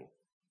bad thing.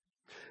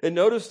 And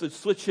notice the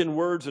switch in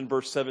words in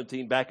verse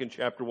 17 back in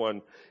chapter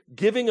 1.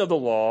 Giving of the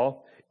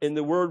law and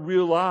the word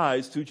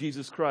realized through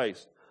Jesus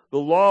Christ. The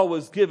law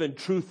was given,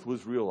 truth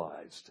was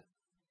realized.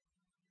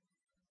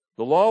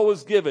 The law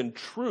was given,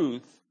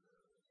 truth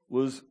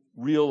was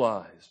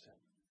realized.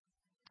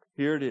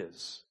 Here it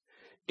is.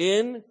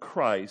 In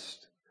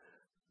Christ,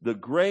 the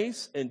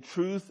grace and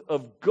truth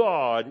of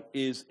God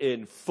is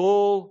in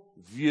full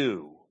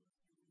view.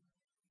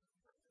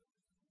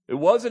 It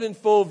wasn't in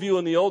full view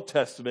in the Old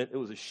Testament, it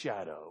was a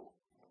shadow.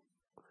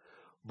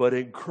 But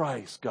in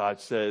Christ, God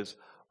says,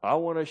 I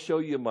want to show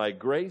you my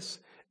grace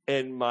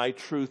and my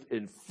truth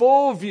in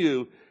full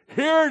view.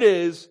 Here it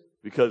is,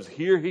 because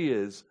here he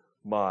is,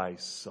 my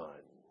son.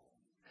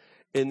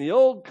 In the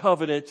Old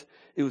Covenant,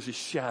 it was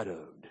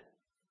shadowed.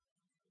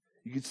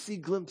 You could see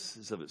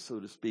glimpses of it,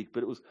 so to speak,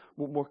 but it was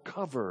more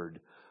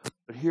covered.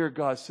 But here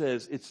God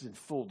says it's in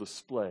full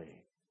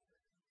display.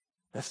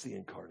 That's the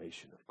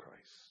incarnation of Christ.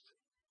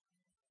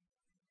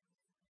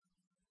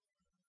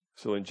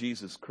 So in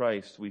Jesus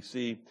Christ, we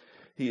see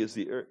he is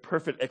the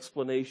perfect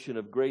explanation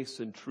of grace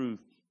and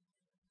truth.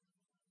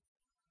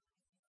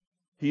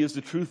 He is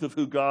the truth of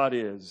who God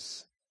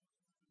is.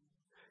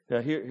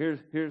 Now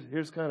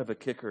here's kind of a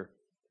kicker,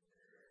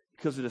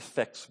 because it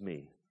affects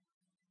me.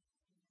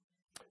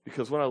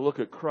 Because when I look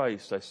at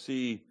Christ, I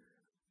see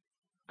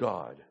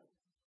God,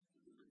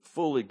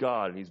 fully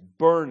God, and he's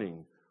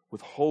burning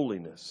with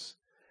holiness.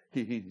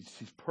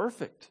 He's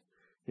perfect,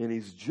 and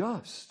he's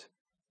just.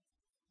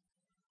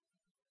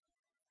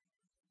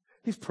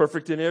 He's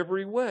perfect in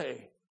every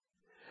way.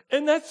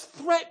 And that's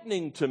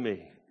threatening to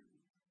me.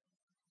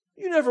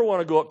 You never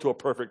want to go up to a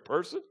perfect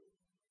person.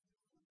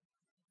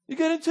 You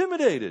get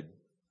intimidated.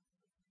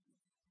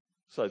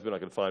 Besides, we're not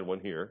going to find one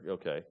here.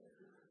 Okay.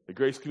 The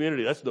Grace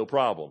Community, that's no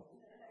problem.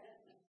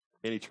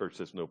 Any church,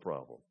 that's no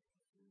problem.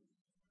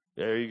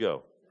 There you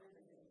go.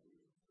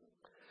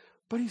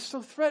 But he's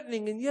so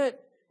threatening, and yet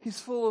he's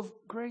full of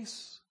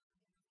grace.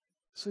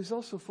 So he's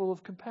also full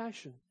of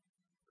compassion.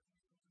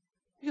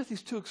 You got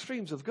these two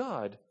extremes of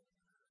God.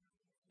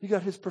 You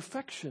got his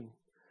perfection,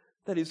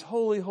 that he's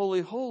holy,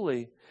 holy,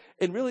 holy,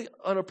 and really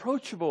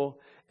unapproachable,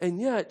 and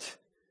yet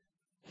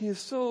he is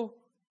so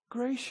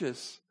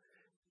gracious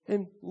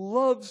and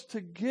loves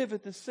to give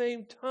at the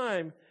same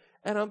time.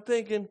 And I'm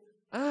thinking,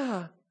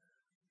 how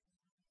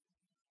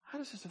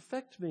does this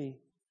affect me?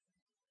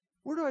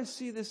 Where do I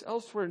see this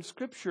elsewhere in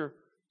Scripture?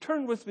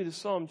 Turn with me to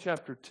Psalm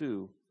chapter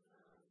 2.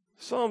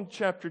 Psalm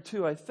chapter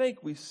 2, I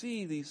think we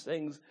see these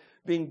things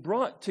being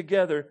brought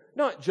together,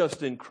 not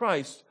just in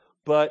Christ,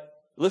 but,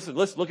 listen,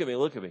 look at me.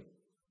 Look at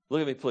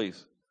me,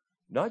 please.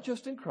 Not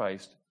just in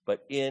Christ,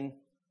 but in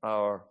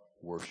our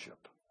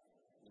worship.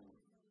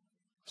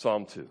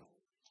 Psalm 2.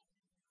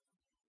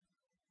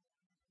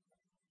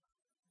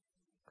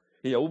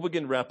 Yeah, we'll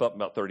begin to wrap up in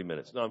about 30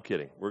 minutes. No, I'm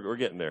kidding. We're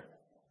getting there.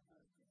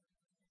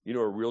 You know,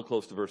 we're real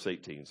close to verse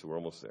 18, so we're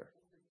almost there.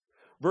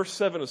 Verse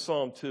 7 of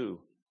Psalm 2.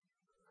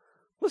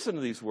 Listen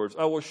to these words.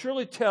 I will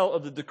surely tell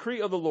of the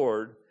decree of the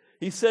Lord.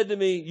 He said to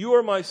me, you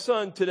are my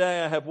son.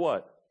 Today I have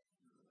what?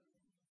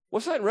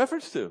 What's that in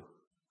reference to?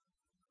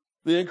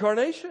 The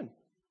incarnation.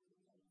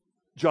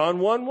 John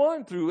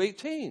 1:1 through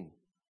 18.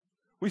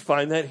 We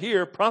find that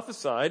here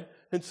prophesied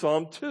in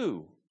Psalm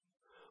 2.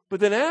 But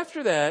then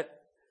after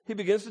that, he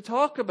begins to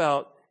talk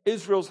about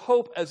Israel's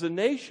hope as a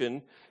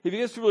nation. He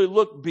begins to really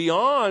look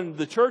beyond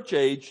the church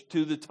age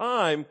to the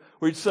time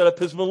where he'd set up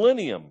his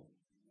millennium.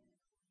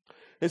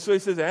 And so he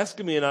says, ask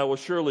of me and I will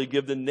surely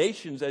give the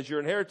nations as your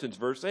inheritance.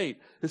 Verse 8.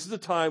 This is the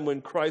time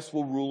when Christ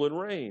will rule and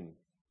reign.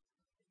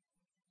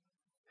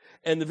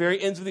 And the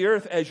very ends of the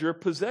earth as your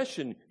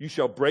possession. You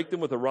shall break them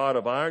with a rod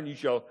of iron. You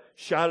shall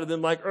shatter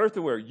them like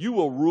earthenware. You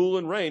will rule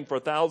and reign for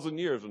 1,000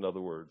 years, in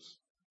other words.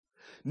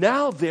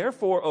 Now,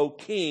 therefore, O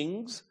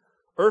kings,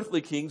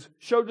 earthly kings,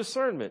 show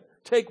discernment.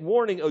 Take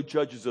warning, O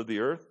judges of the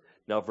earth.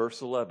 Now,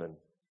 verse 11.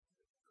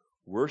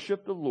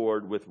 Worship the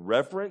Lord with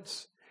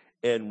reverence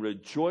and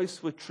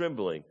rejoice with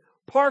trembling.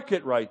 Park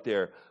it right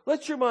there.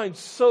 Let your mind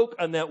soak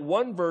on that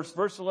one verse,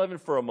 verse 11,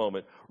 for a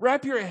moment.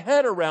 Wrap your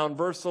head around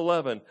verse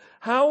 11.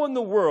 How in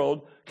the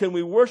world can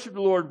we worship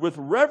the Lord with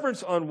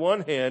reverence on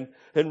one hand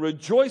and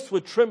rejoice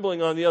with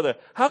trembling on the other?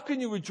 How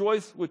can you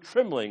rejoice with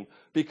trembling?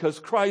 Because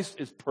Christ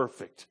is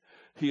perfect.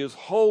 He is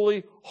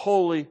holy,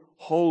 holy,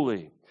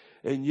 holy.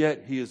 And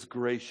yet he is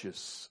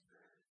gracious.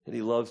 And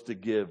he loves to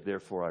give,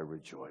 therefore I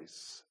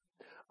rejoice.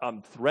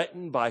 I'm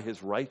threatened by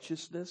his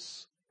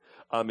righteousness.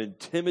 I'm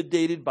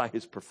intimidated by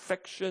his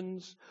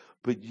perfections,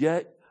 but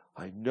yet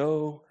I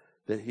know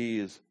that he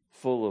is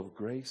full of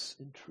grace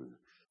and truth.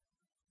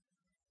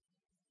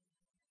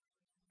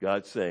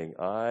 God's saying,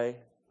 I,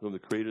 who am the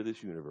creator of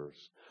this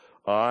universe,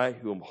 I,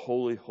 who am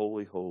holy,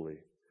 holy, holy,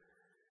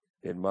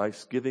 in my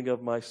giving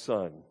of my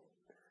son,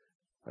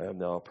 I am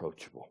now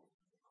approachable.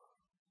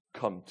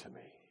 Come to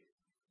me,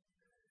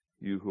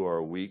 you who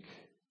are weak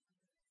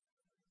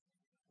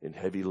and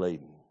heavy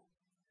laden,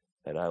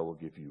 and I will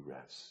give you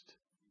rest.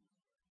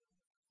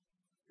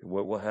 And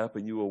what will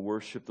happen? You will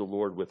worship the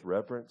Lord with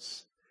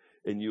reverence,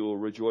 and you will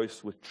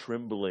rejoice with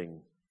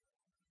trembling.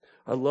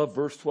 I love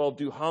verse 12.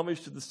 Do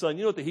homage to the Son.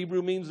 You know what the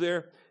Hebrew means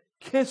there?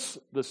 Kiss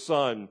the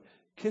Son.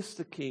 Kiss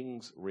the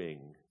King's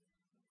ring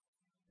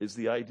is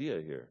the idea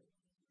here.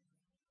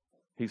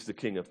 He's the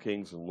King of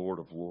Kings and Lord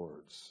of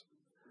Lords.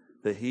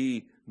 That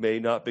he may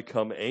not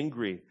become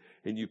angry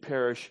and you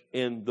perish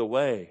in the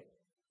way.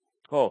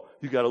 Oh,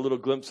 you got a little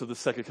glimpse of the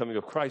second coming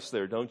of Christ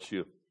there, don't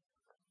you?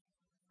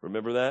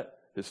 Remember that?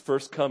 His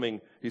first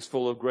coming, he's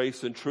full of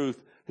grace and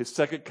truth. His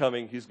second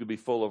coming, he's going to be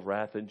full of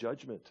wrath and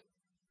judgment.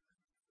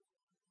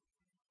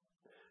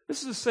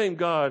 This is the same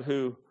God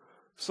who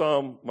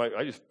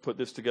I just put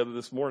this together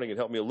this morning and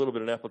helped me a little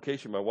bit in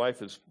application. My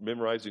wife is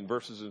memorizing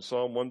verses in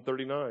Psalm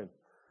 139.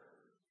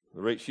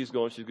 The rate she's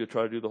going to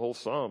try to do the whole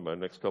Psalm by the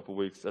next couple of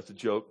weeks. That's a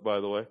joke, by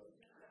the way.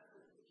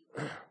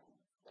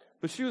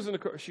 But she was in the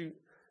car. She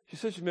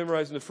said she's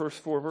memorizing the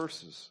first 4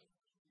 verses.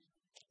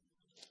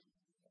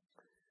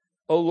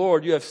 Oh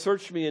Lord, you have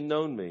searched me and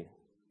known me.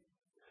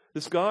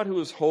 This God who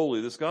is holy,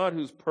 this God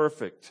who's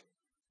perfect,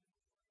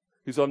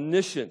 he's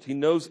omniscient, he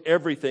knows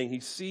everything, he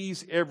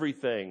sees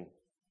everything.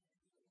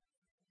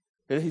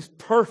 And he's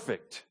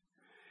perfect.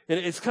 And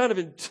it's kind of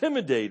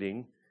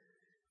intimidating.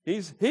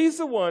 He's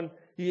the one,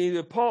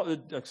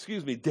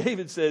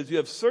 David says, you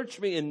have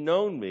searched me and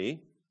known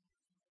me.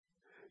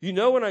 You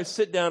know when I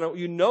sit down,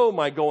 you know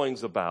my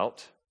goings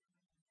about.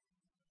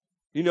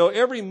 You know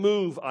every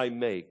move I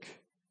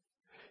make.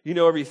 You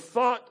know every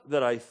thought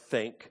that I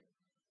think.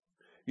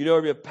 You know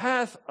every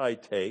path I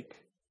take.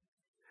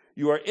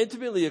 You are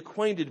intimately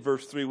acquainted,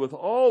 verse 3, with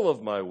all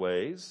of my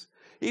ways.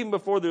 Even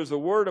before there's a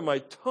word on my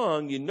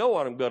tongue, you know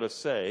what I'm going to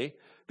say,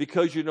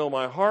 because you know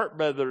my heart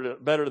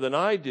better than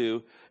I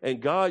do.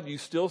 And God, you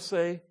still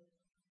say,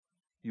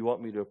 you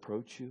want me to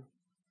approach you?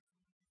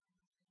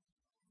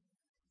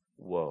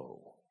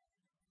 Whoa.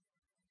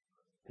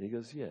 And he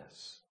goes,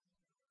 yes.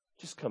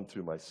 Just come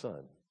through my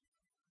Son.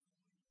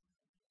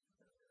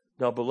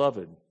 Now,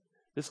 beloved,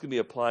 this can be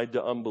applied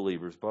to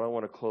unbelievers, but I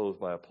want to close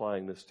by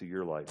applying this to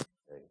your life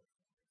today.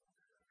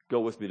 Go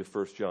with me to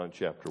 1 John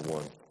chapter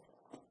 1.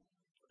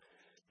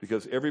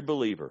 Because every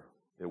believer,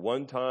 at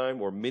one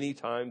time or many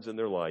times in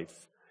their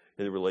life,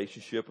 in a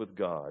relationship with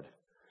God,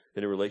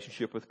 in a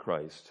relationship with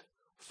Christ,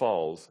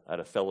 falls out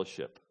of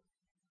fellowship.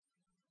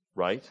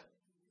 Right?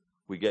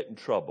 We get in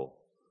trouble.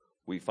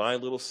 We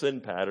find little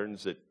sin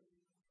patterns that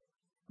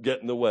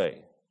get in the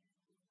way.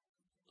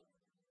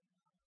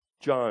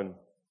 John,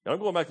 now I'm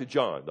going back to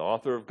John, the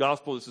author of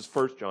Gospel. This is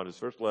 1 John, his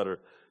first letter,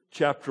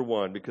 chapter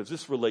 1, because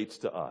this relates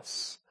to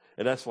us.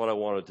 And that's what I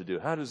wanted to do.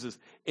 How does this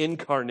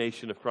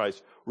incarnation of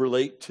Christ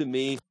relate to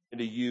me and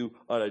to you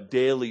on a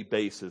daily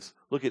basis?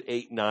 Look at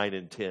 8, 9,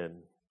 and 10.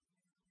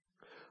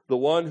 The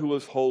one who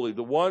is holy,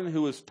 the one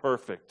who is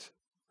perfect,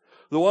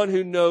 the one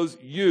who knows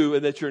you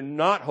and that you're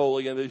not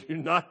holy and that you're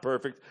not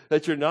perfect,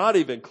 that you're not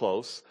even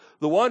close,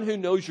 the one who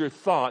knows your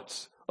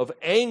thoughts of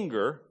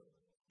anger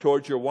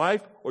towards your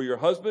wife or your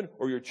husband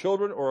or your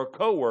children or a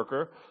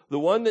coworker, the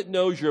one that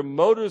knows your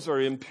motives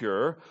are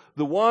impure,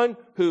 the one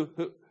who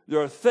there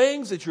are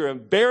things that you're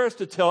embarrassed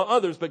to tell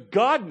others, but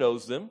God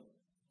knows them.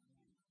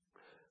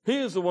 He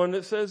is the one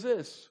that says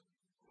this.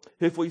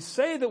 If we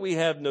say that we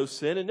have no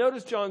sin, and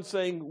notice John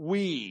saying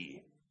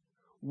we,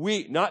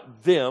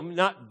 not them,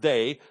 not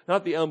they,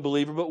 not the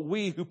unbeliever, but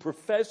we who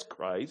profess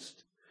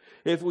Christ.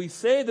 If we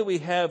say that we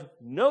have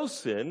no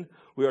sin,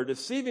 we are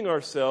deceiving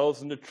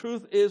ourselves and the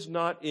truth is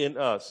not in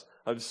us.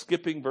 I'm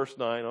skipping verse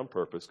 9 on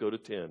purpose. Go to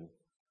 10.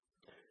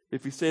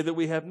 If we say that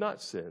we have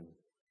not sinned,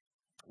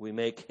 we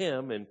make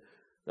him, and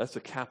that's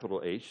a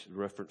capital H, in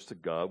reference to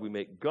God. We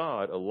make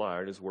God a liar,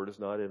 and his word is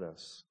not in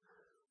us.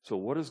 So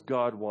what does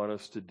God want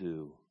us to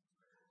do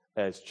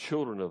as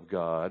children of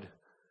God?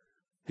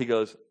 He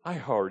goes, I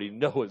already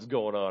know what's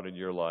going on in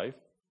your life.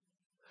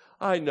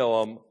 I know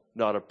I'm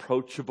not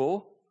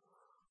approachable.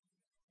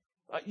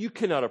 You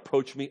cannot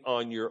approach me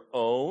on your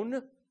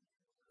own.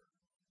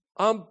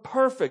 I'm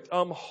perfect.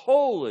 I'm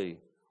holy.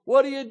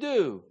 What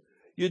do?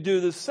 You do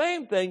the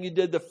same thing you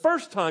did the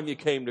first time you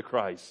came to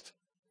Christ.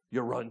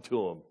 You run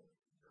to him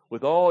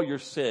with all your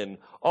sin,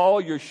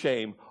 all your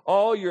shame,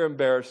 all your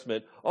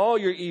embarrassment, all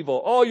your evil,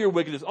 all your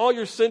wickedness, all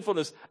your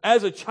sinfulness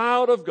as a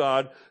child of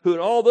God, who in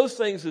all those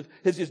things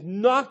has just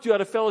knocked you out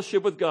of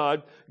fellowship with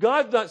God.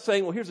 God's not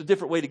saying, well, here's a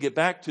different way to get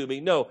back to me.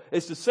 No,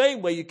 it's the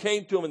same way you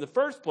came to him in the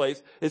first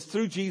place. It's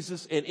through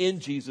Jesus and in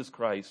Jesus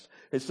Christ.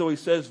 And so he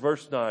says,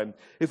 verse 9,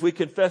 if we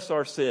confess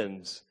our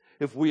sins,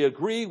 if we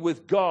agree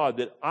with God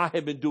that I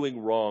have been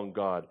doing wrong,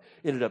 God,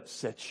 and it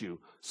upsets you,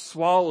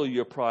 swallow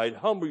your pride,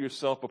 humble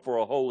yourself before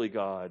a holy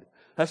God.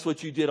 That's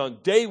what you did on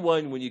day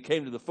one when you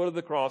came to the foot of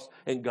the cross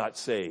and got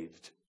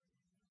saved.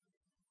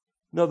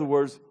 In other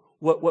words,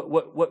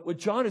 what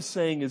John is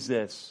saying is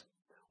this.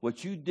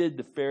 What you did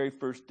the very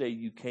first day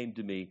you came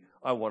to me,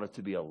 I want it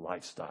to be a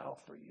lifestyle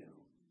for you.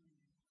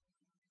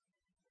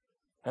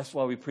 That's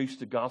why we preach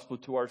the gospel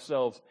to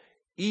ourselves,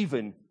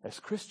 even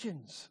as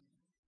Christians.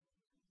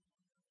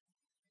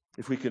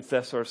 If we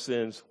confess our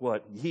sins,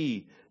 what?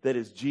 He, that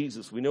is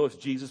Jesus. We know it's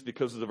Jesus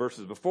because of the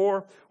verses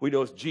before. We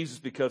know it's Jesus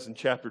because in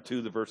chapter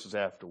 2, the verses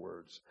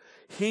afterwards.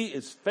 He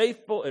is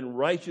faithful and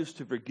righteous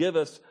to forgive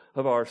us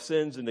of our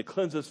sins and to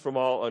cleanse us from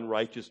all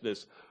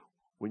unrighteousness.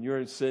 When you're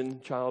in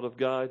sin, child of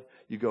God,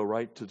 you go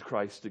right to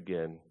Christ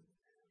again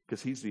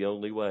because He's the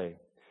only way.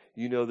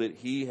 You know that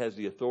He has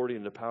the authority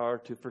and the power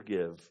to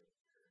forgive.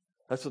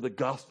 That's what the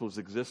Gospels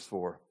exist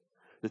for,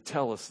 to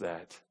tell us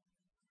that.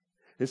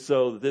 And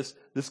so this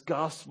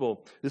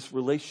gospel, this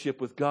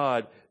relationship with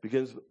God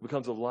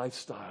becomes a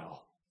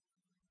lifestyle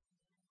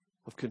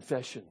of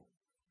confession.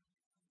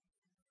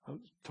 I was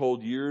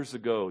told years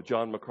ago,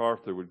 John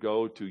MacArthur would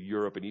go to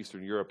Europe and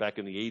Eastern Europe back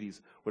in the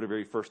 80s, whenever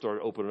he first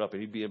started opening up, and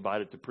he'd be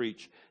invited to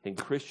preach. And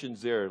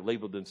Christians there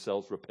labeled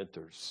themselves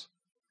repenters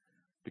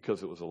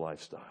because it was a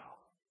lifestyle.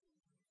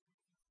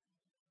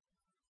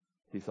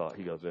 He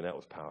goes, man, that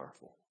was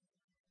powerful.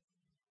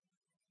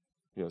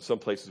 You know, some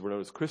places were known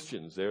as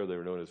Christians. There they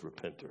were known as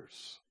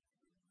repenters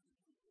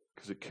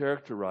because it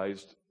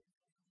characterized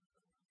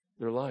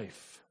their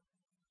life.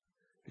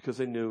 Because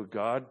they knew,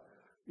 God,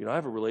 you know, I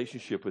have a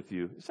relationship with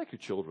you. It's like your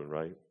children,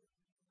 right?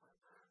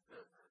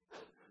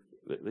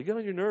 They get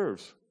on your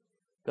nerves.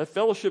 That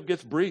fellowship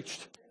gets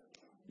breached.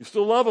 You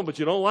still love them, but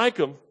you don't like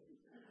them.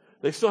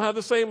 They still have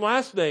the same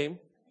last name,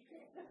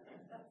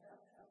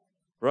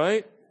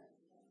 right?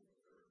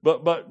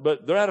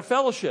 But they're out of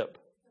fellowship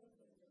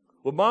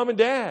with mom and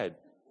dad.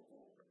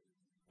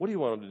 What do you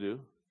want them to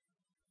do?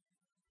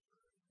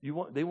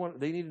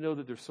 They need to know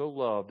that they're so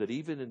loved that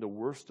even in the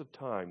worst of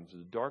times, the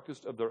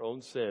darkest of their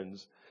own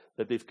sins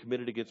that they've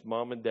committed against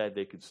mom and dad,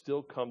 they could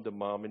still come to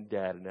mom and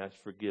dad and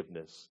ask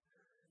forgiveness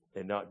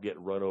and not get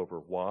run over.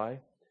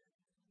 Why?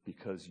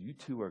 Because you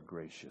two are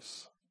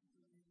gracious.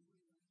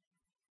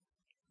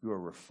 You are a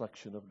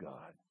reflection of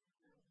God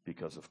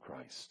because of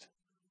Christ.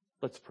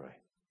 Let's pray.